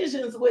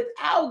decisions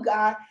without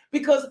God,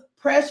 because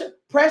pressure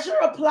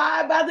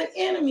applied by the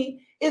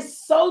enemy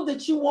is so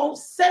that you won't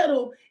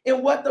settle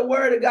in what the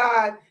word of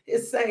God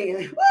is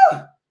saying. Woo!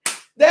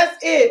 That's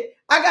it.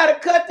 I got to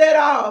cut that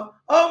off.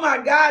 Oh my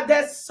God,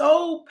 that's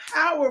so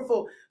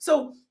powerful.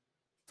 So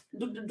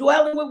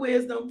dwelling with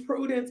wisdom,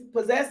 prudence,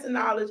 possessing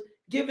knowledge,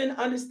 giving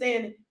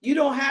understanding. You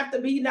don't have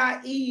to be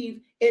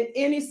naive in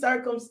any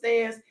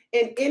circumstance,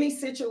 in any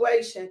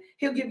situation.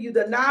 He'll give you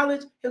the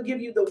knowledge, he'll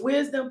give you the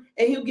wisdom,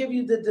 and he'll give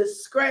you the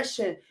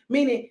discretion,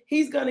 meaning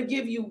he's going to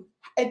give you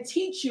and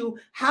teach you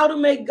how to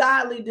make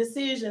godly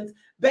decisions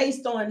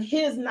based on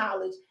his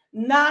knowledge,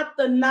 not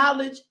the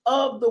knowledge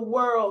of the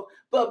world,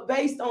 but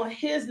based on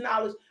his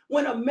knowledge.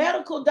 When a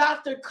medical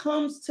doctor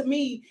comes to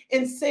me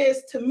and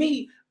says to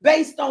me,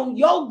 based on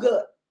your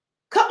gut,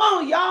 come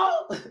on,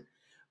 y'all,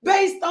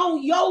 based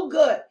on your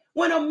gut.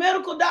 When a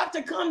medical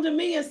doctor comes to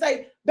me and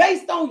say,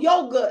 based on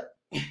your gut,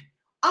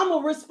 I'm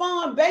going to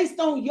respond based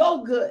on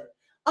your gut.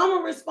 I'm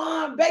going to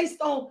respond based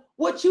on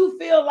what you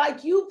feel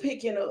like you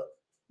picking up.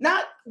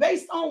 not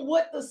based on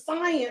what the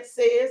science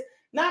says,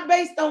 not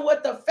based on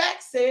what the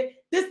facts said.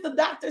 This the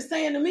doctor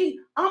saying to me,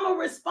 I'm going to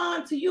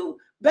respond to you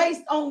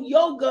based on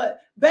your gut,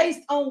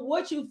 based on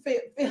what you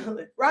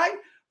feeling, right?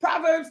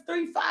 Proverbs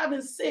 3, 5,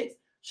 and 6.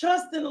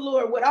 Trust in the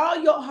Lord with all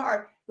your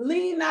heart.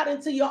 Lean not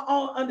into your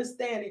own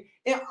understanding.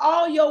 In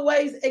all your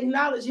ways,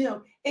 acknowledge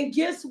him. And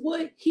guess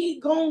what he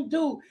gonna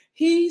do?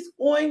 He's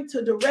going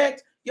to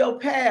direct your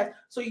path.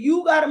 So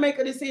you got to make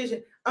a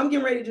decision. I'm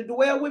getting ready to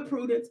dwell with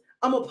prudence.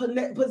 I'm going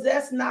to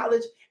possess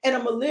knowledge, and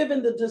I'm going to live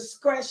in the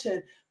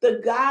discretion,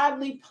 the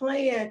godly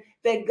plan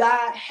that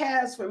God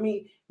has for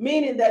me,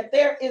 meaning that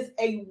there is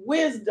a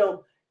wisdom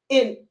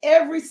in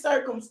every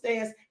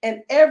circumstance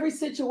and every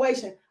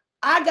situation.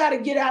 I got to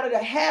get out of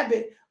the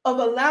habit of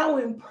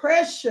allowing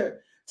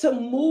pressure to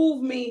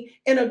move me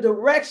in a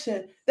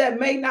direction that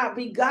may not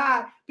be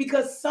God,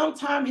 because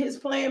sometimes his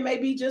plan may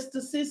be just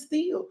to sit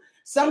still.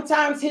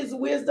 Sometimes his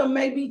wisdom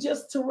may be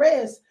just to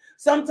rest.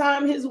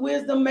 Sometimes his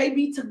wisdom may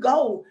be to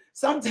go.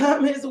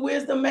 Sometimes his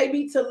wisdom may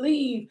be to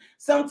leave.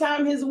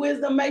 Sometimes his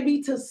wisdom may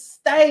be to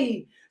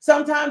stay.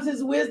 Sometimes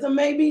his wisdom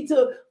may be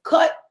to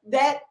cut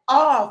that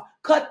off,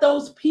 cut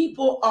those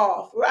people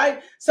off,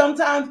 right?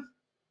 Sometimes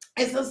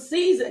it's a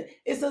season.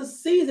 It's a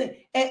season.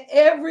 And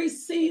every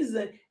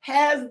season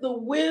has the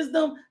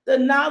wisdom, the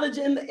knowledge,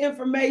 and the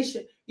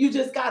information. You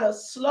just got to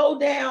slow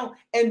down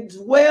and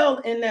dwell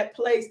in that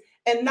place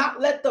and not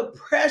let the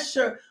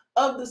pressure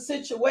of the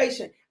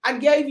situation. I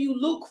gave you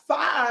Luke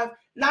 5,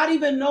 not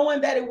even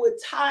knowing that it would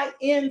tie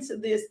into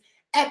this.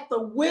 At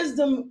the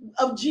wisdom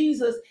of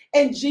Jesus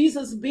and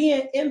Jesus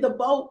being in the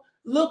boat,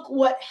 look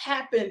what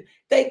happened.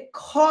 They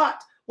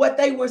caught what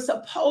they were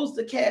supposed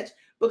to catch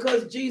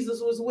because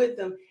Jesus was with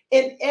them.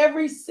 In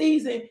every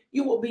season,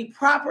 you will be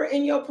proper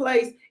in your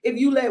place if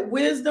you let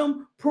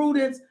wisdom,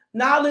 prudence,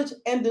 knowledge,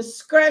 and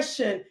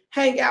discretion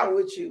hang out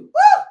with you.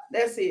 Woo!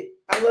 That's it.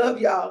 I love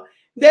y'all.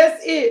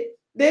 That's it.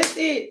 That's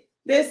it.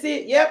 That's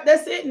it. Yep,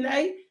 that's it,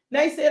 Nay.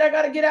 Nay said, I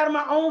got to get out of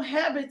my own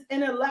habits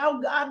and allow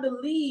God to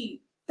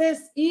lead.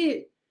 That's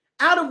it.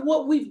 Out of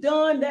what we've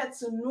done,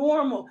 that's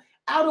normal.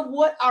 Out of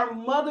what our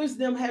mothers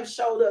them have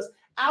showed us.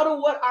 Out of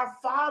what our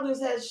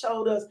fathers have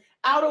showed us.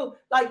 Out of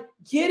like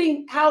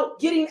getting out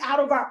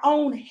of our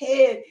own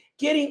head,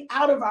 getting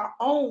out of our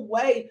own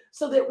way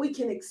so that we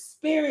can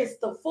experience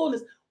the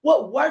fullness.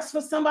 What works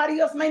for somebody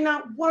else may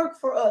not work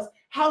for us.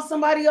 How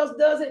somebody else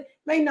does it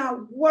may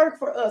not work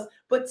for us.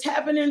 But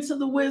tapping into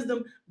the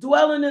wisdom,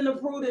 dwelling in the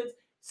prudence,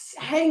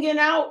 hanging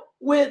out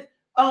with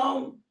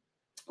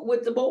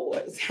the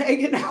boys,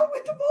 hanging out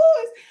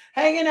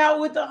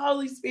with the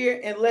Holy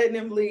Spirit and letting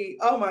him lead.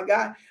 Oh my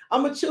God.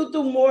 I'm going to chew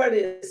through more of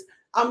this.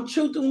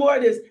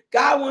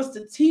 God wants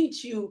to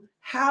teach you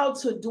how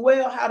to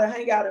dwell, how to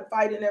hang out and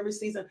fight in every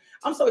season.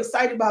 I'm so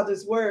excited about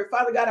this word.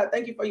 Father God, I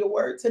thank you for your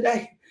word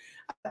today.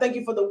 I thank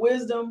you for the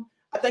wisdom.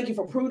 I thank you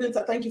for prudence.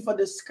 I thank you for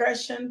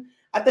discretion.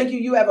 I thank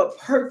you have a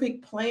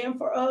perfect plan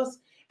for us.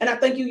 And I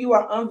thank you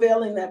are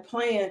unveiling that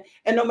plan.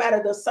 And no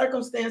matter the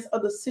circumstance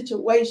of the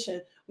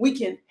situation, we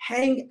can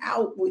hang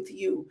out with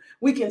you.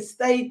 We can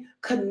stay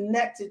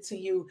connected to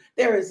you.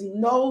 There is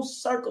no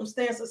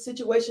circumstance or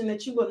situation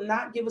that you will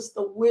not give us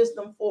the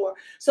wisdom for.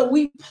 So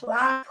we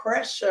apply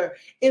pressure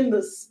in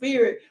the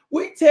spirit.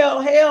 We tell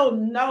hell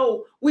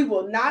no. We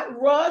will not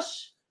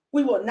rush.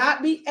 We will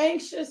not be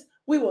anxious.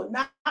 We will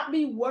not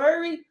be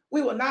worried.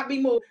 We will not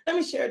be moved. Let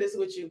me share this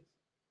with you.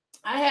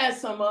 I had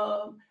some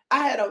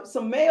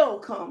mail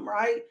come,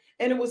 right?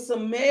 And it was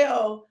some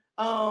mail.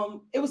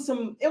 It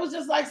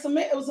was like some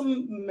mail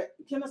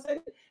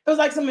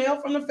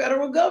from the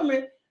federal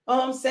government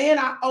saying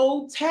I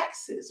owed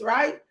taxes,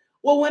 right?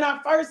 Well, when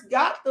I first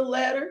got the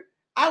letter,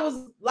 I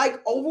was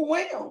like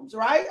overwhelmed,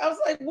 right? I was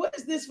like, what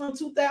is this from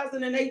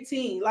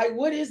 2018? Like,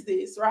 what is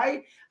this,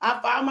 right? I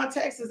file my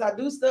taxes. I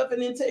do stuff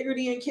in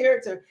integrity and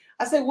character.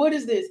 I said, what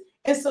is this?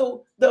 And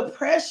so the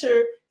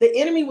pressure, the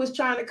enemy was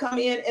trying to come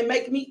in and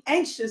make me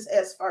anxious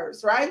at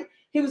first, right?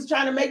 He was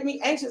trying to make me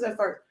anxious at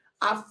first.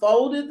 I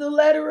folded the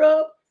letter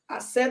up. I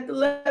set the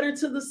letter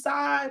to the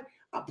side.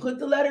 I put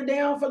the letter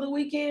down for the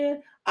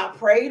weekend. I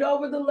prayed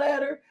over the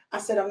letter. I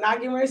said, I'm not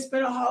getting ready to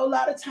spend a whole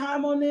lot of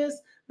time on this.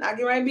 Not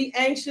getting ready to be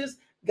anxious.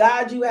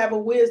 God, you have a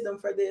wisdom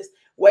for this.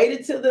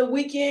 Waited till the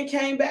weekend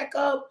came back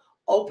up,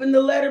 opened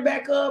the letter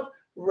back up,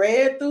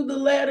 read through the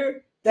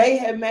letter. They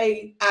had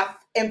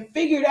and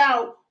figured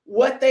out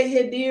what they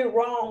had did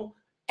wrong,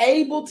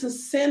 able to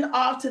send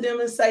off to them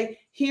and say,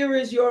 here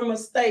is your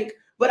mistake.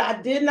 But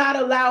I did not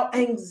allow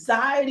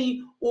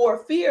anxiety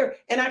or fear.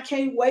 And I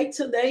can't wait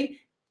till they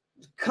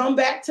come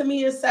back to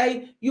me and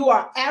say, you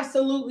are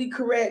absolutely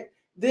correct.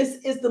 This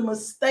is the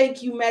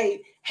mistake you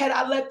made. Had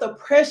I let the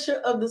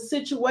pressure of the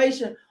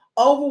situation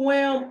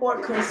overwhelm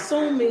or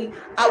consume me,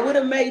 I would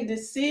have made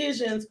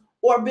decisions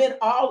or been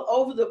all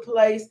over the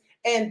place.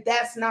 And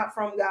that's not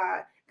from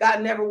God.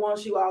 God never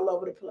wants you all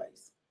over the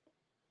place.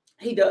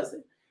 He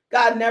doesn't.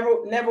 God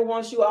never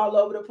wants you all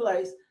over the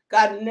place.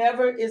 God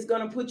never is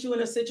going to put you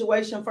in a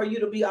situation for you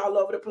to be all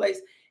over the place.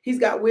 He's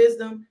got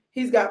wisdom.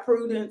 He's got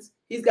prudence.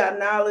 He's got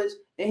knowledge,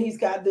 and he's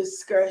got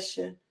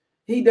discretion.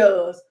 He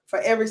does, for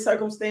every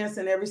circumstance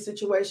and every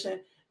situation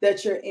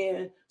that you're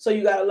in. So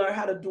you got to learn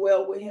how to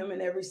dwell with him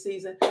in every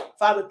season.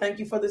 Father, thank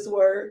you for this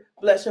word.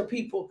 Bless your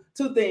people.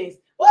 Two things.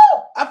 Woo!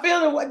 I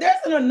feel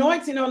there's an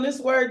anointing on this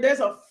word. There's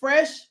a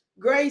fresh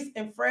grace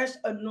and fresh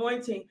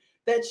anointing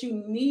that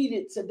you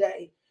needed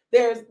today.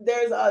 There's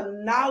a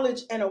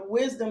knowledge and a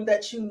wisdom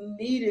that you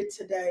needed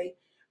today,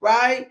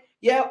 right?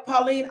 Yeah,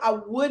 Pauline, I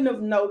wouldn't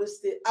have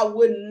noticed it. I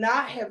would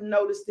not have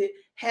noticed it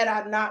had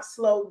I not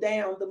slowed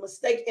down the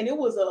mistake. And it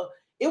was a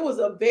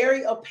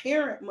very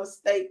apparent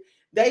mistake.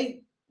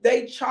 They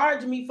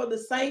charged me for the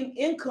same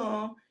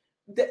income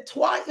that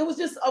twice. It was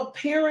just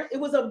apparent. It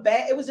was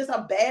just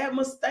a bad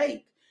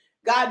mistake.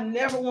 God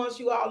never wants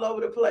you all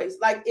over the place.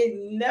 Like, it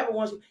never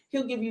wants you.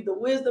 He'll give you the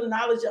wisdom,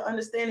 knowledge, and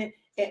understanding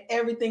and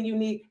everything you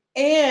need.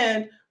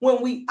 And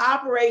when we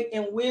operate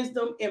in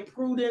wisdom and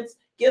prudence,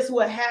 guess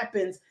what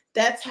happens?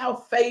 That's how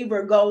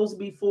favor goes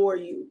before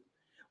you.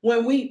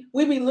 When we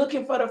be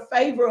looking for the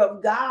favor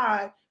of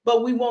God,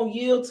 but we won't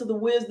yield to the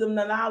wisdom,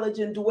 the knowledge,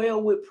 and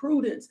dwell with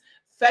prudence.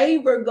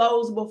 Favor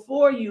goes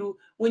before you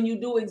when you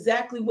do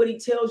exactly what he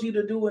tells you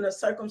to do in a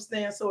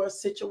circumstance or a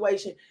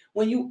situation.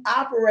 When you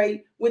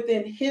operate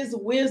within his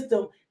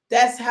wisdom,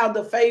 that's how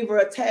the favor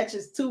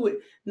attaches to it.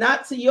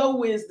 Not to your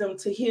wisdom,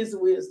 to his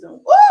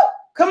wisdom. Woo!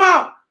 Come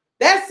on.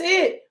 That's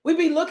it. We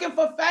be looking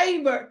for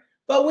favor,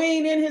 but we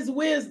ain't in his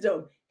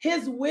wisdom.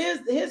 His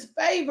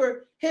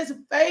favor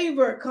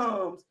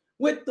comes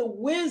with the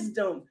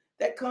wisdom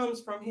that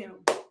comes from him.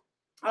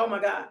 Oh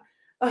my God.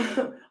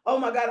 Oh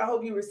my God, I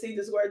hope you receive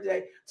this word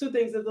today. Two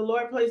things. If the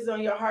Lord places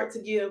on your heart to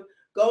give,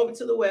 go over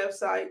to the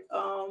website,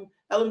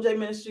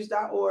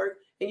 lmjministries.org,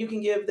 and you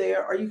can give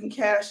there, or you can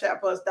cash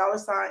app us,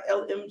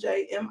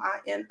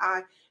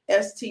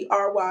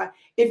 $LMJMINISTRY.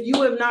 If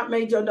you have not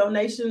made your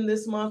donation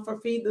this month for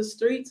Feed the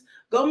Streets,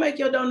 go make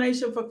your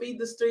donation for Feed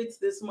the Streets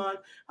this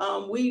month.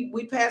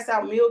 We pass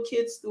out meal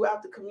kits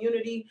throughout the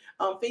community.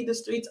 Feed the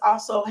Streets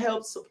also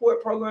helps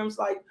support programs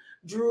like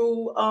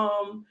Drew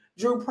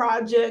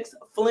Projects,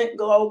 Flint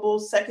Global,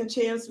 Second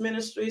Chance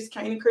Ministries,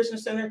 Canaan Christian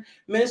Center,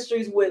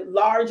 ministries with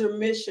larger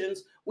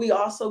missions. We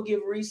also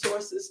give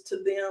resources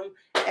to them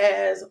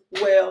as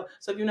well.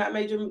 So if you're not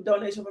made your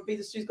donation for Feed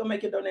the Streets, go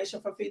make your donation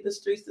for Feed the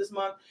Streets this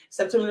month.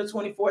 September the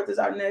 24th is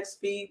our next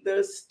Feed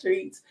the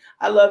Streets.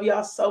 I love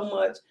y'all so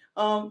much.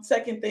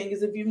 Second thing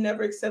is, if you've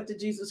never accepted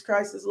Jesus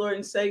Christ as Lord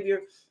and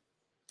Savior,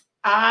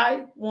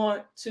 I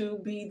want to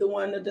be the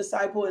one to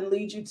disciple and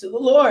lead you to the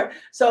Lord.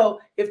 So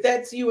if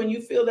that's you and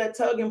you feel that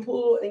tug and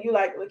pull and you're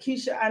like,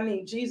 Lakeisha, I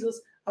need Jesus,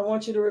 I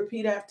want you to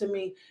repeat after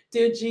me.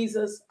 Dear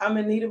Jesus, I'm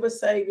in need of a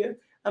Savior.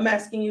 I'm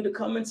asking you to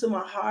come into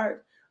my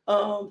heart,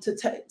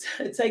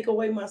 to take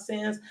away my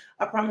sins.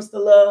 I promise to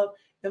love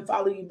and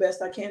follow you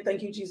best I can.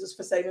 Thank you, Jesus,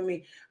 for saving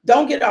me.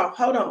 Don't get off.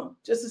 Hold on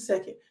just a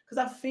second, because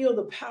I feel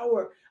the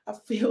power. I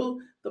feel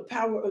the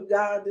power of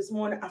God this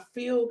morning. I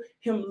feel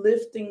him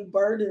lifting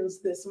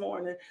burdens this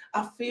morning.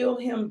 I feel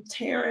him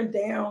tearing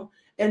down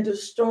and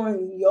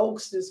destroying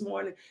yokes this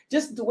morning.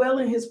 Just dwell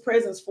in his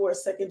presence for a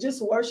second. Just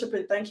worship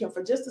and thank him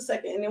for just a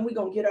second, and then we're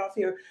going to get off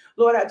here.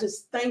 Lord, I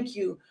just thank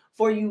you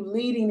for you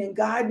leading and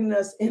guiding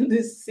us in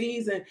this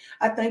season.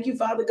 I thank you,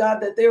 Father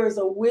God, that there is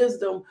a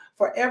wisdom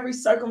for every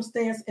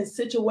circumstance and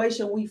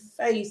situation we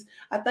face.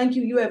 I thank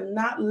you, you have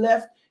not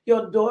left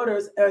your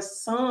daughters or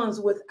sons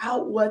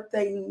without what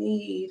they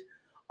need.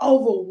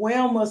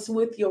 Overwhelm us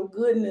with your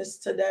goodness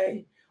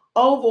today.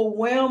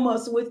 Overwhelm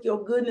us with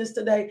your goodness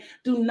today.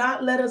 Do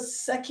not let us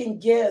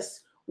second guess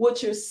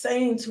what you're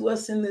saying to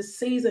us in this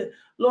season.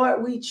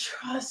 Lord, we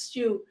trust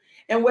you.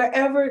 And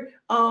wherever,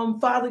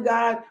 Father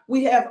God,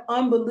 we have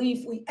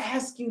unbelief, we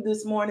ask you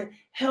this morning,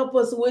 help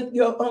us with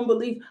your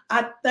unbelief.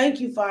 I thank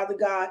you, Father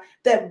God,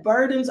 that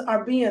burdens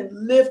are being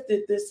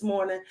lifted this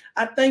morning.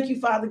 I thank you,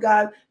 Father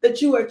God,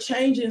 that you are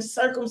changing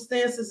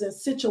circumstances and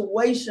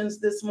situations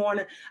this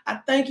morning. I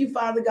thank you,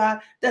 Father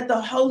God, that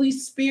the Holy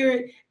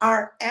Spirit,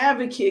 our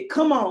advocate,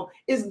 come on,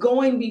 is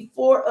going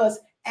before us,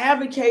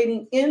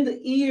 advocating in the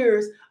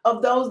ears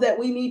of those that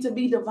we need to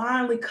be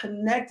divinely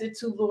connected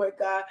to, Lord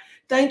God.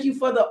 Thank you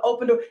for the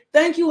open door.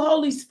 Thank you,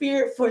 Holy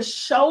Spirit, for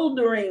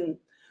shouldering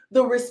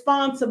the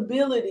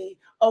responsibility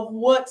of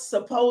what's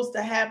supposed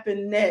to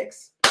happen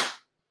next.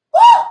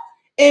 Woo!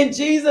 In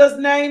Jesus'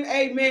 name,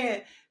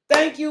 amen.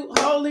 Thank you,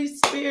 Holy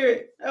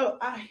Spirit. Oh,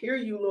 I hear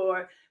you,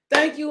 Lord.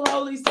 Thank you,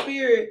 Holy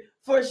Spirit,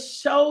 for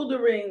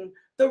shouldering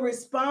the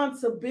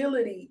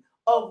responsibility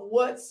of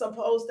what's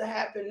supposed to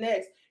happen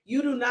next.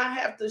 You do not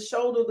have to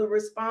shoulder the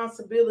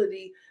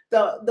responsibility.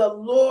 The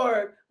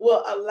Lord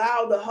will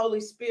allow the Holy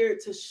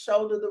Spirit to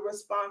shoulder the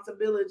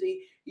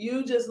responsibility.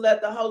 You just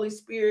let the Holy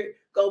Spirit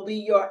go be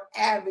your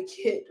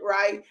advocate,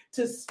 right?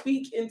 To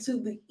speak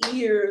into the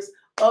ears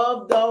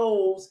of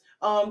those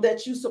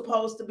that you're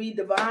supposed to be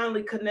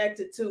divinely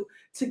connected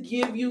to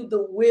give you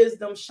the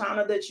wisdom,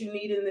 Shauna, that you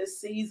need in this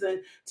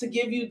season, to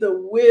give you the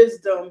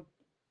wisdom.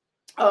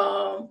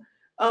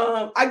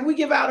 We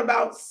give out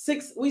about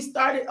 6. We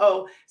started.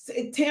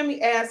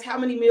 Tammy asked how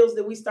many meals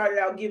did we started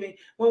out giving.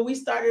 When we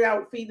started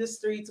out Feed the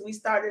Streets, we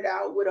started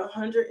out with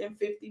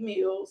 150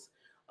 meals.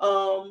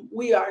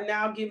 We are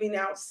now giving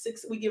out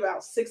we give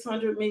out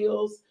 600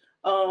 meals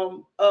a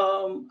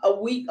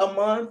week, a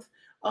month.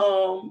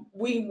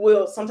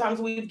 Sometimes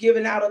we've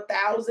given out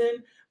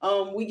 1,000.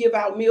 We give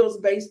out meals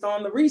based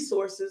on the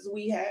resources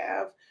we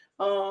have.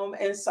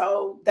 And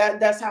so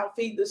that's how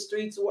Feed the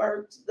Streets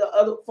works. The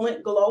other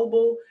Flint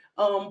Global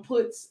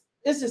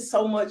it's just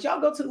so much. Y'all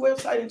go to the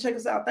website and check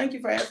us out. Thank you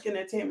for asking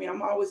that, Tammy.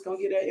 I'm always going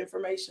to get that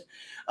information.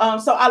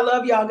 So I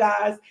love y'all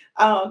guys.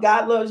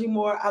 God loves you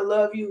more. I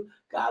love you.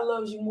 God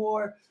loves you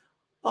more.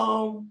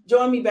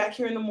 Join me back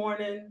here in the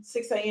morning,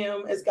 6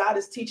 a.m. as God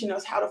is teaching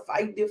us how to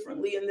fight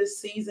differently in this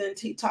season,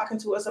 talking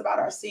to us about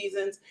our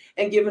seasons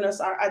and giving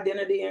us our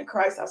identity in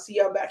Christ. I'll see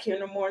y'all back here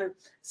in the morning,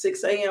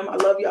 6 a.m. I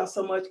love y'all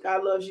so much.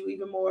 God loves you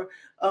even more.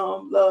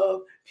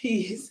 Love,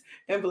 peace,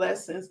 and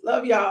blessings.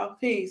 Love y'all.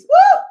 Peace.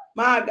 Woo!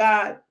 My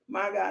God.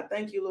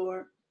 Thank you,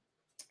 Lord.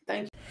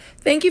 Thank you.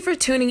 Thank you for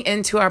tuning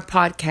into our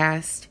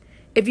podcast.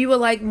 If you would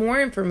like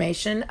more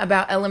information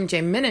about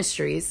LMJ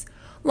Ministries,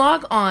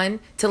 log on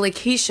to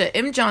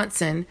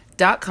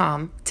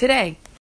LakeishaMJohnson.com today.